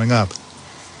still going up.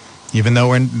 Even though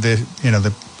we're in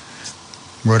the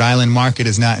Rhode Island market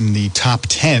is not in the top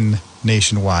 10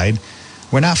 nationwide,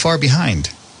 we're not far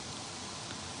behind.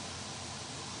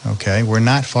 Okay, we're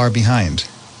not far behind.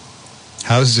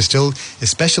 Houses are still,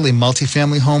 especially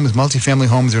multifamily homes. Multifamily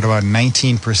homes are at about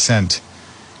 19%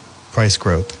 price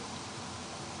growth.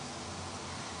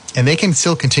 And they can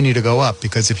still continue to go up,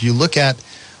 because if you look at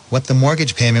what the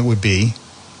mortgage payment would be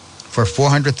for a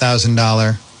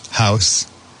 $400,000 house,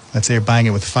 let's say you're buying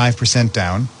it with 5%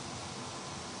 down,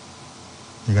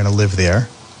 you're going to live there.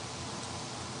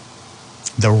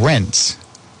 The rents,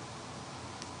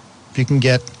 if you can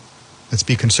get, let's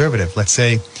be conservative, let's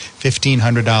say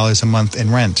 $1,500 a month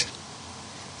in rent.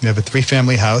 You have a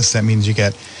 3-family house, that means you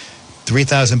get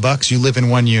 $3,000, you live in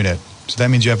one unit. So that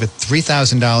means you have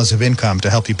 $3,000 of income to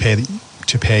help you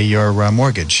pay your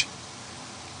mortgage.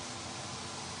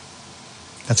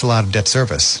 That's a lot of debt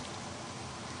service,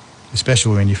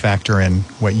 especially when you factor in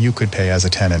what you could pay as a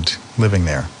tenant living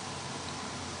there.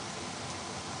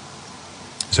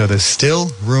 So there's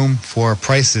still room for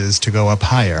prices to go up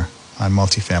higher on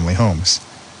multifamily homes.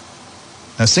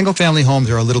 Now, single-family homes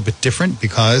are a little bit different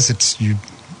because it's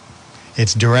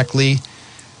directly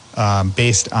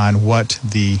based on what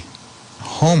the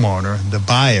homeowner, the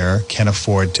buyer, can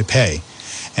afford to pay.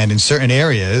 And in certain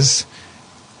areas,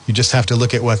 you just have to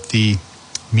look at what the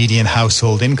median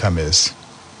household income is.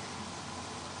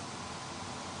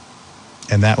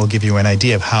 And that will give you an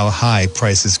idea of how high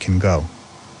prices can go.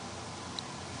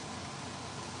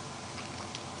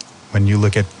 When you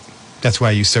look at, that's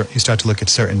why you start to look at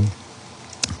certain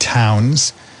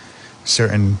towns,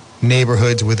 certain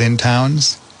neighborhoods within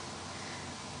towns.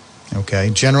 Okay,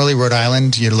 generally Rhode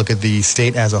Island, you look at the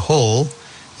state as a whole,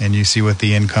 and you see what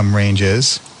the income range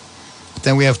is. But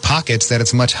then we have pockets that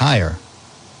it's much higher.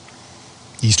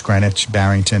 East Greenwich,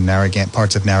 Barrington,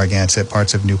 parts of Narragansett,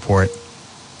 parts of Newport,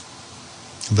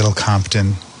 Little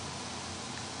Compton.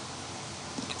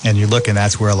 And you look, and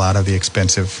that's where a lot of the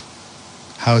expensive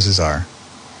houses are.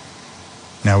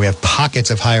 Now we have pockets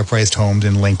of higher priced homes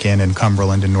in Lincoln and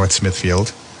Cumberland and North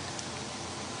Smithfield.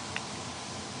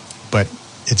 But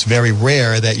it's very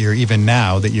rare that you're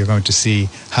going to see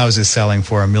houses selling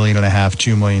for $1.5 million,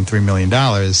 $2 million, $3 million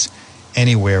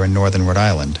anywhere in northern Rhode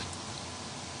Island.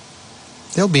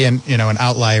 There'll be an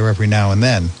outlier every now and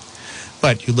then.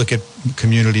 But you look at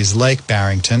communities like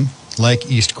Barrington, like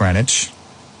East Greenwich,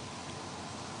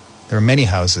 there are many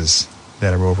houses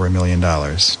that are over $1 million.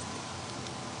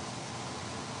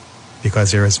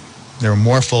 Because there are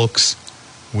more folks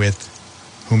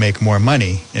who make more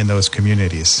money in those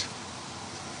communities.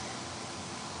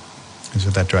 So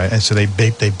and so they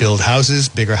build houses,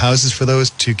 bigger houses for those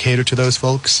to cater to those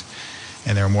folks,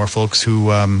 and there are more folks who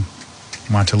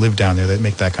want to live down there that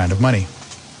make that kind of money.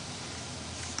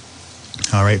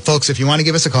 All right, folks, if you want to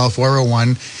give us a call,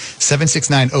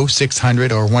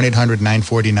 401-769-0600 or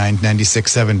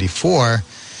 1-800-949-9674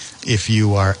 if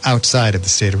you are outside of the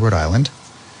state of Rhode Island.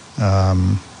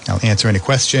 I'll answer any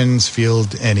questions,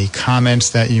 field any comments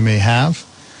that you may have.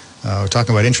 We're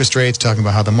talking about interest rates, talking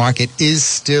about how the market is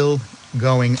still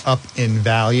going up in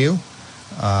value.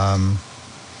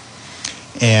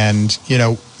 And,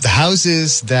 the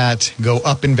houses that go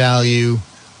up in value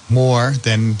more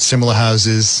than similar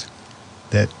houses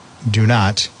that do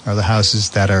not are the houses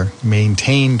that are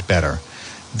maintained better.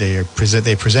 They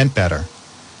present better.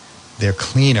 They're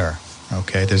cleaner.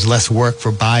 Okay, there's less work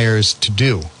for buyers to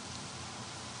do.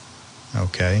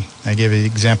 Okay, I gave an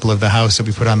example of the house that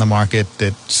we put on the market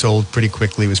that sold pretty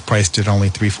quickly. It was priced at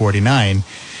only $349.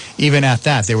 Even at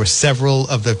that, there were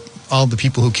all the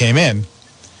people who came in.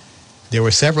 There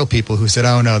were several people who said,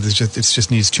 "Oh no, it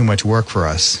just needs too much work for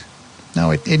us."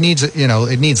 No, it needs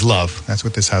it needs love. That's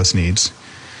what this house needs.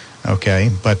 Okay,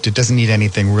 but it doesn't need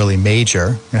anything really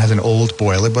major. It has an old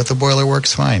boiler, but the boiler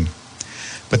works fine.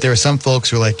 But there are some folks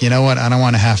who are like, you know what? I don't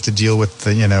want to have to deal with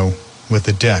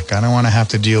the deck. I don't want to have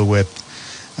to deal with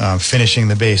finishing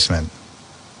the basement.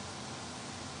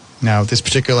 Now, this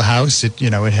particular house, it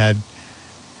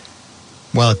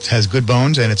has good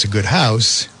bones and it's a good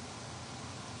house.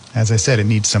 As I said, it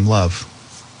needs some love.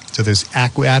 So there's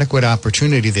adequate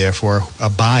opportunity there for a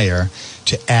buyer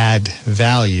to add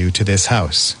value to this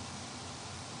house.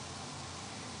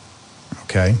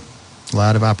 Okay? A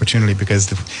lot of opportunity because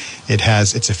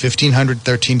it's a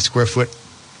 1,513 square foot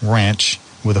ranch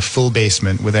with a full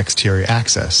basement with exterior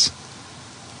access.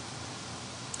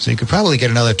 So you could probably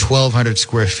get another 1,200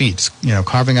 square feet,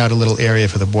 carving out a little area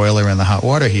for the boiler and the hot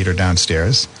water heater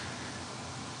downstairs.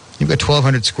 You've got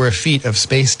 1,200 square feet of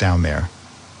space down there,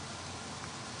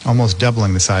 almost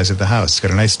doubling the size of the house. It's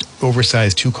got a nice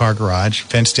oversized 2-car garage,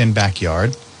 fenced-in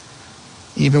backyard,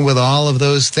 even with all of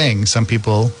those things, some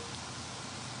people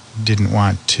didn't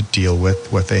want to deal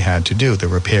with what they had to do, the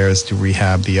repairs, the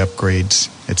rehab, the upgrades,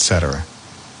 etc.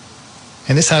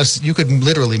 And this house, you could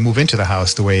literally move into the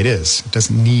house the way it is. It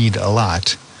doesn't need a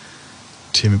lot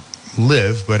to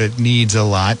live, but it needs a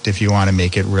lot if you want to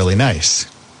make it really nice.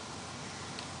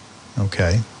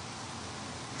 Okay.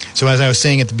 So as I was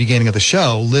saying at the beginning of the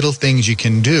show, little things you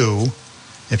can do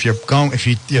if you're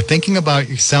thinking about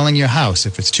selling your house,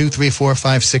 if it's 2, 3, 4,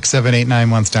 5, 6, 7, 8, 9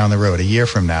 months down the road, a year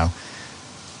from now,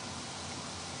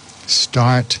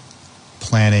 start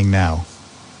planning now.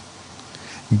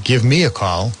 Give me a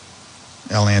call.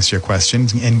 I'll answer your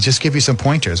questions and just give you some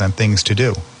pointers on things to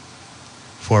do.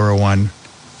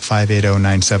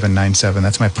 401-580-9797.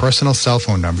 That's my personal cell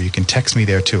phone number. You can text me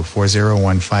there too,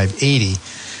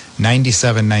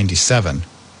 401-580-9797.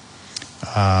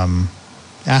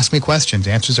 Ask me questions.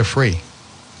 Answers are free.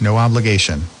 No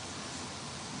obligation.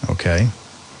 Okay?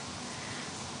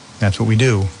 That's what we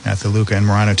do at the Luca and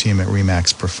Morano team at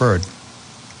RE/MAX Preferred.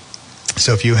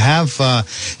 So if you have,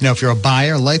 if you're a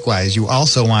buyer, likewise, you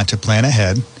also want to plan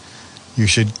ahead, you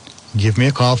should give me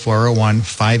a call,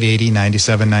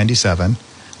 401-580-9797.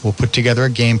 We'll put together a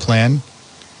game plan,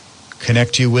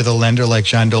 connect you with a lender like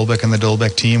John Dolbeck and the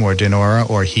Dolbeck team, or Denora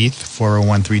or Heath,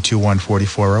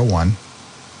 401-321-4401,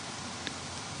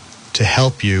 to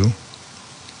help you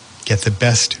get the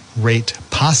best rate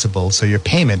possible so your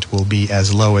payment will be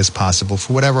as low as possible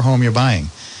for whatever home you're buying.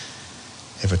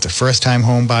 If it's a first-time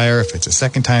home buyer, if it's a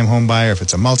second-time home buyer, if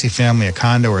it's a multifamily, a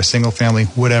condo, or a single family,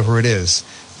 whatever it is,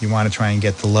 you want to try and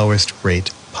get the lowest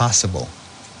rate possible.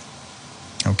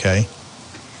 Okay?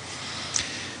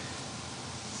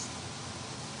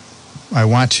 I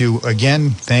want to,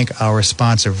 again, thank our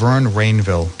sponsor, Vern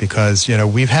Rainville, because,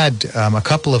 we've had a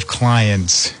couple of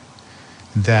clients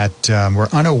that were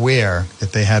unaware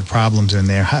that they had problems in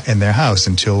their house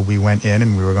until we went in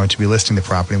and we were going to be listing the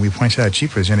property. And we pointed out,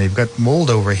 Jeepers, you've got mold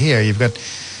over here, you've got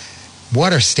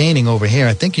water staining over here.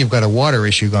 I think you've got a water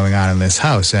issue going on in this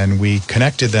house. And we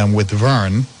connected them with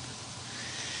Vern.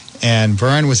 And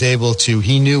Vern was able to,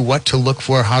 he knew what to look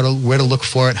for, where to look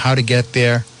for it, how to get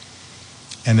there,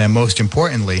 and then most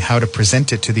importantly, how to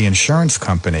present it to the insurance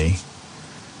company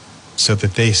so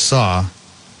that they saw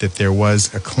that there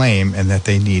was a claim and that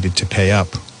they needed to pay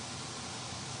up.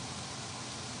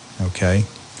 Okay?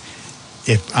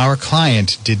 If our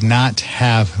client did not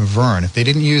have Vern, if they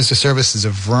didn't use the services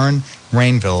of Vern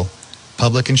Rainville,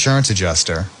 Public Insurance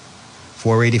Adjuster,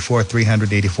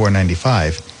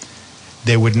 484-300-8495,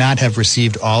 they would not have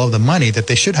received all of the money that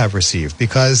they should have received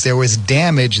because there was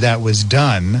damage that was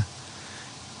done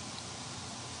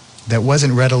that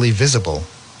wasn't readily visible.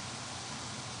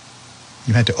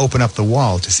 You had to open up the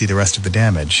wall to see the rest of the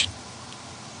damage.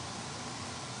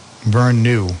 Vern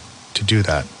knew to do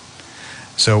that.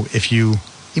 So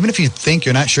even if you think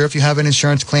you're not sure if you have an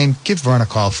insurance claim, give Vern a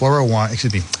call,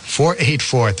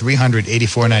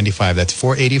 484-300-8495. That's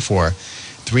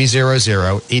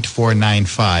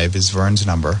 484-300-8495 is Vern's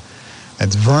number.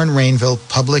 That's Vern Rainville,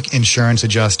 Public Insurance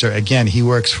Adjuster. Again, he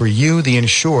works for you, the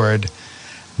insured,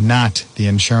 not the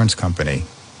insurance company.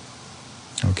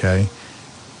 Okay?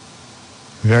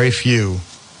 Very few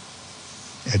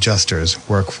adjusters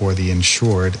work for the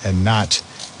insured and not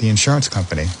the insurance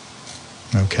company.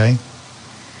 Okay?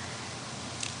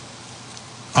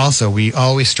 Also, we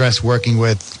always stress working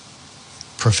with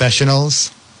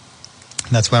professionals.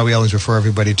 That's why we always refer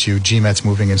everybody to GMET's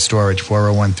Moving and Storage,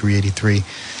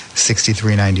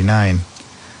 401-383-6399,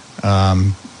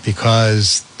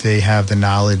 because they have the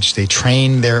knowledge. They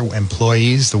train their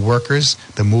employees, the workers,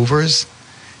 the movers.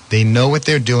 They know what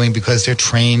they're doing because they're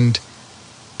trained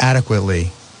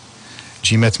adequately.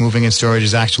 GMET's Moving and Storage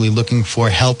is actually looking for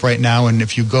help right now, and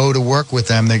if you go to work with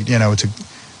them, it's a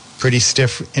pretty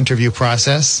stiff interview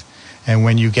process. And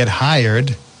when you get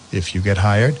hired, if you get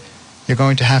hired, you're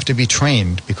going to have to be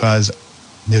trained because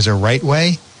there's a right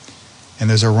way and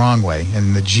there's a wrong way,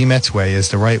 and the GMET's way is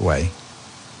the right way.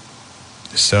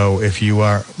 So if you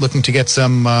are looking to get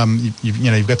some,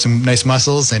 you've got some nice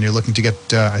muscles and you're looking to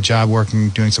get a job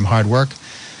doing some hard work,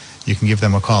 you can give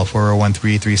them a call,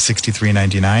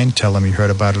 401-383-6399. Tell them you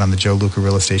heard about it on the Joe Luca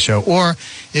Real Estate Show. Or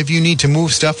if you need to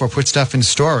move stuff or put stuff in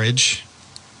storage,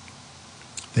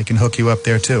 they can hook you up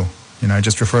there too. I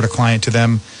just referred a client to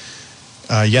them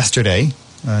yesterday,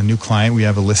 a new client. We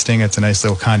have a listing. It's a nice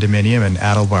little condominium in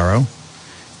Attleboro.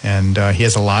 And he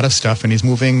has a lot of stuff and he's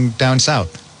moving down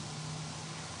south.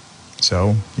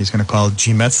 So he's going to call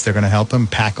GMETS. They're going to help him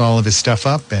pack all of his stuff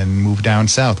up and move down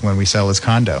south when we sell his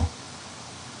condo.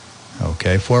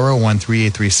 Okay,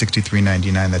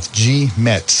 401-383-6399. That's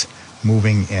GMETS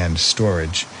Moving and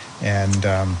Storage. And,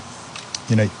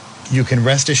 you can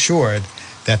rest assured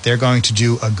that they're going to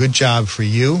do a good job for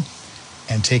you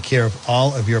and take care of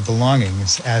all of your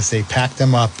belongings as they pack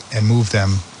them up and move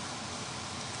them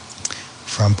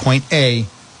from point A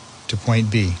to point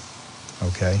B.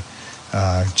 Okay?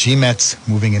 GMET's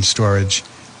Moving and Storage.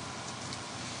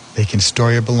 They can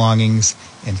store your belongings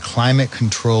in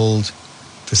climate-controlled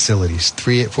facilities.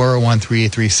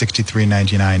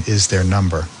 401-383-6399 is their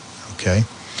number. Okay?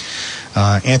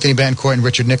 Anthony Betancourt and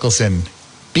Richard Nicholson,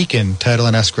 Beacon Title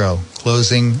and Escrow,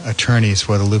 closing attorneys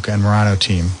for the Luca and Morano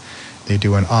team. They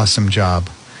do an awesome job.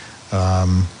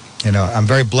 I'm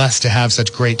very blessed to have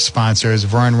such great sponsors: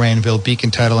 Vern Rainville,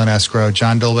 Beacon Title and Escrow,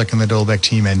 John Dolbeck and the Dolbeck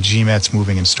team, and GMET's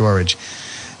Moving and Storage.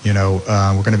 We're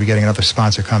going to be getting another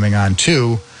sponsor coming on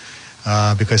too,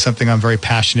 because something I'm very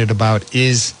passionate about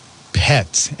is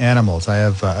pets, animals. I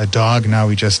have a dog now.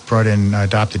 We just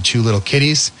adopted 2 little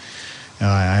kitties.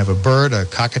 I have a bird, a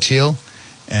cockatiel,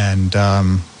 and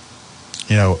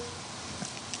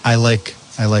I like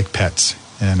pets,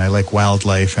 and I like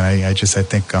wildlife, and I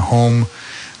think a home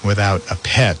without a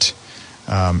pet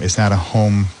is not a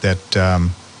home that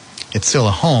it's still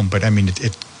a home, but I mean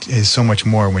it is so much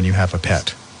more when you have a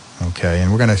pet. Okay,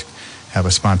 and we're going to have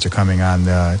a sponsor coming on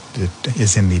that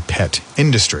is in the pet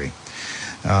industry.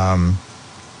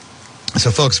 So,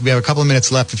 folks, we have a couple of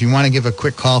minutes left. If you want to give a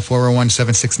quick call,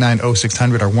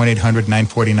 401-769-0600 or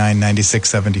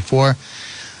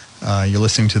 1-800-949-9674. You're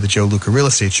listening to the Joe Luca Real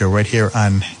Estate Show right here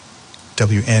on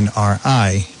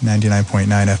WNRI 99.9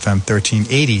 FM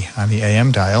 1380 on the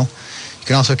AM dial. You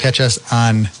can also catch us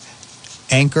on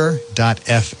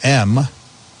anchor.fm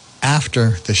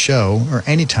after the show or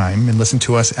anytime and listen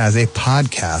to us as a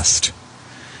podcast.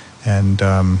 And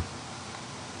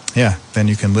then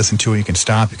you can listen to it. You can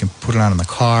stop. You can put it on in the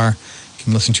car. You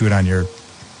can listen to it on your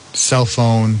cell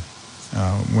phone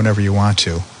whenever you want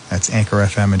to. That's Anchor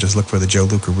FM, and just look for the Joe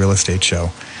Luca Real Estate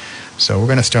Show. So we're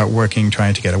going to start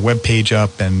trying to get a web page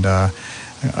up and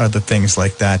other things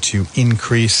like that to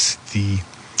increase the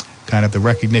kind of the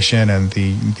recognition and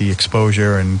the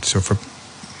exposure, and so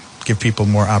give people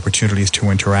more opportunities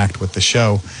to interact with the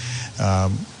show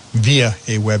via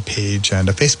a web page and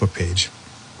a Facebook page.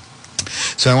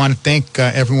 So I want to thank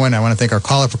everyone. I want to thank our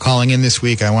caller for calling in this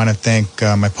week. I want to thank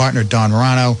my partner, Dawn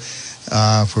Morano,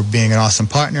 for being an awesome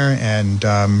partner. And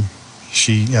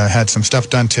she had some stuff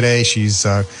done today. She's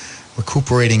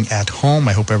recuperating at home.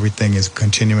 I hope everything is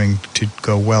continuing to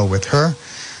go well with her.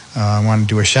 I want to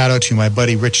do a shout-out to my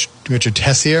buddy Richard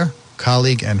Tessier,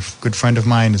 colleague and good friend of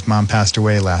mine. His mom passed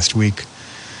away last week.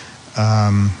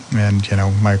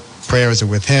 My prayers are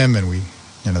with him, and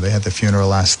they had the funeral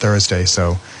last Thursday,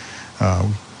 so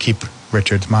keep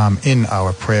Richard's mom in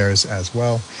our prayers as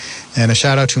well. And a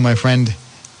shout out to my friend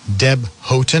Deb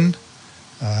Houghton.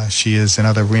 She is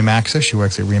another Remaxer. She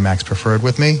works at Remax Preferred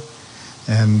with me.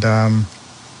 And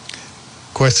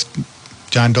of course,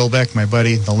 John Dolbeck, my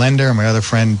buddy, the lender, my other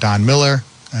friend Don Miller,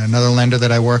 another lender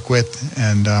that I work with,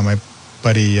 and my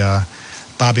buddy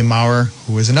Bobby Maurer,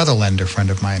 who is another lender friend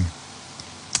of mine.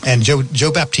 And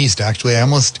Joe Baptista. Actually, I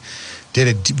almost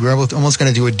we were almost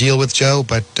going to do a deal with Joe,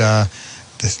 but on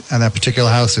that particular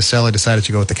house, the seller decided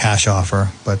to go with the cash offer.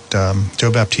 But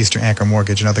Joe Baptista, Anchor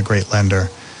Mortgage, another great lender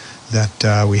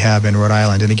that we have in Rhode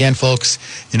Island. And again, folks,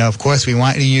 of course, we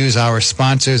want you to use our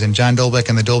sponsors, and John Dolbeck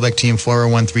and the Dolbeck team,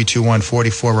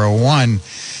 401-321-4401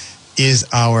 is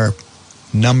our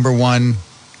number one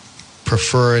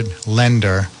preferred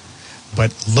lender,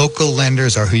 but local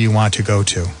lenders are who you want to go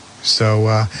to.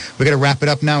 So we're going to wrap it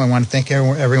up now. I want to thank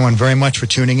everyone very much for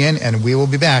tuning in, and we will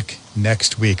be back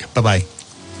next week. Bye-bye.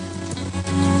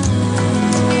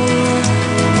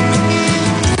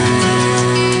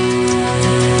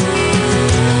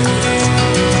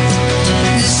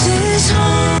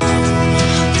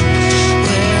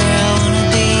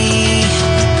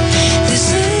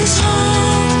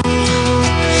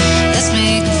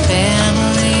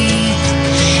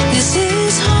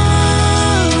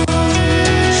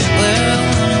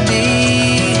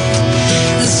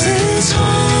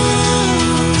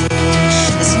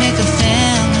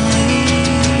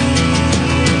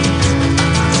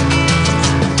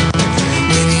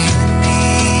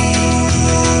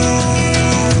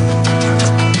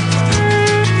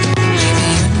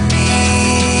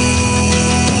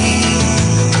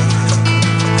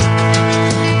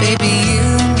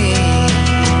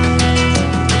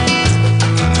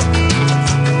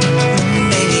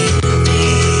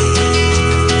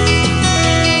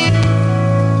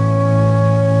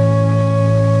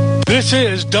 This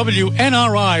is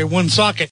WNRI Woonsocket.